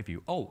just gave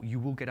you. Oh, you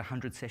will get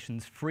 100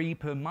 sessions free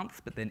per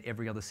month, but then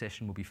every other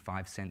session will be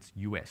 5 cents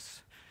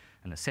US.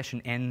 And the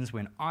session ends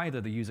when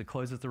either the user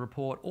closes the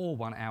report or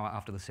 1 hour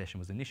after the session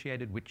was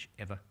initiated,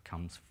 whichever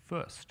comes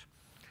first.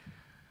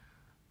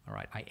 All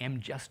right, I am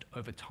just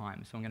over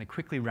time, so I'm going to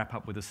quickly wrap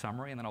up with a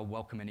summary, and then I'll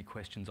welcome any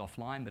questions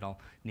offline, but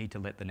I'll need to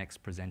let the next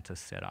presenter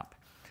set up.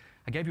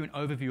 I gave you an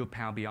overview of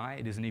Power BI.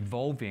 It is an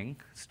evolving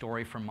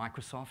story from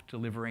Microsoft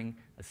delivering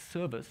a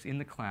service in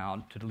the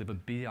cloud to deliver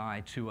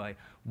BI to a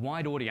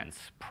wide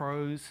audience,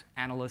 pros,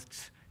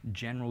 analysts,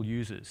 general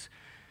users.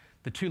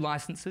 The 2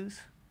 licenses,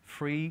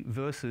 free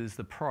versus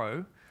the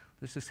pro,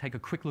 let's just take a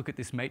quick look at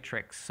this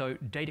matrix. So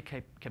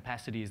data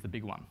capacity is the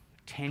big one.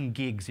 10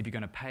 gigs if you're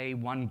going to pay,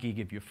 1 gig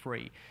if you're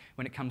free.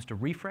 When it comes to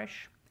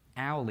refresh,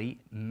 hourly,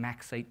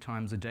 max 8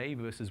 times a day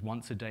versus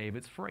once a day if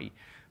it's free.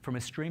 From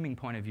a streaming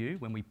point of view,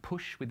 when we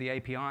push with the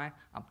API,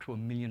 up to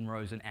 1 million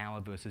rows an hour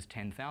versus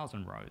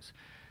 10,000 rows.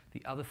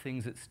 The other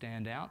things that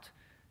stand out,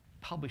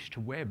 publish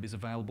to web is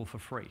available for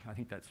free. I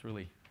think that's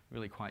really,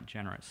 really quite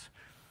generous.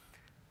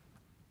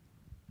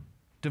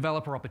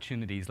 Developer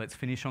opportunities. Let's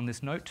finish on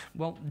this note.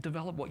 Well,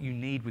 develop what you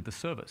need with the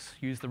service.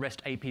 Use the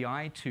REST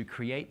API to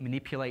create,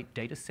 manipulate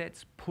data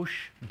sets,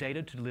 push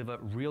data to deliver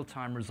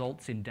real-time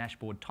results in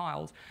dashboard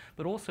tiles,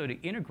 but also to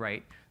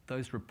integrate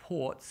those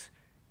reports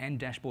and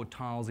dashboard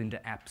tiles into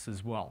apps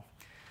as well.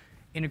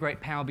 Integrate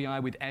Power BI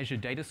with Azure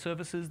Data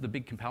Services. The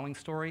big compelling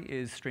story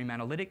is Stream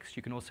Analytics.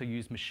 You can also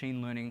use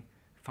machine learning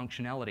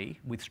functionality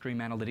with Stream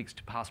Analytics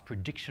to pass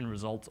prediction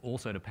results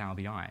also to Power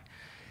BI.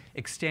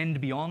 Extend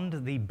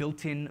beyond the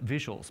built-in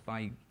visuals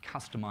by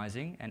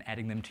customizing and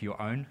adding them to your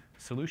own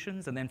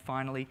solutions. And then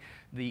finally,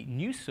 the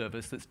new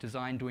service that's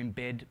designed to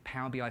embed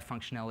Power BI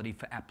functionality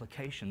for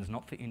applications,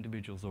 not for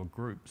individuals or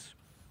groups.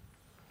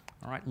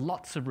 All right,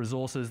 lots of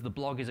resources. The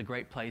blog is a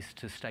great place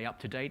to stay up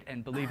to date,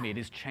 and believe me, it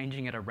is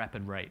changing at a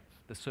rapid rate.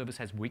 The service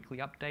has weekly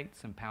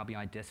updates, and Power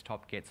BI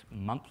Desktop gets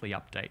monthly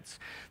updates.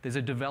 There's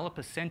a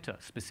developer center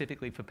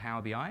specifically for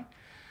Power BI,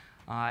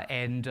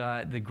 and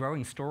the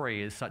growing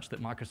story is such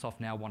that Microsoft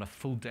now want a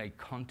full-day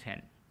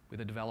content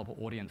with a developer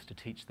audience to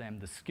teach them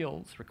the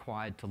skills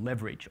required to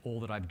leverage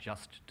all that I've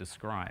just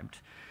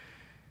described.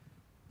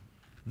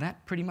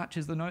 That pretty much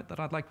is the note that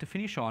I'd like to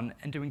finish on,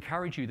 and to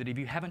encourage you that if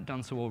you haven't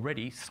done so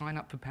already, sign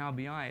up for Power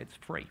BI, it's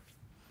free.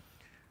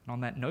 And on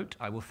that note,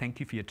 I will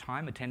thank you for your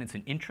time, attendance,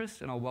 and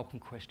interest, and I'll welcome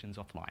questions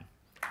offline.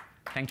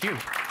 Thank you.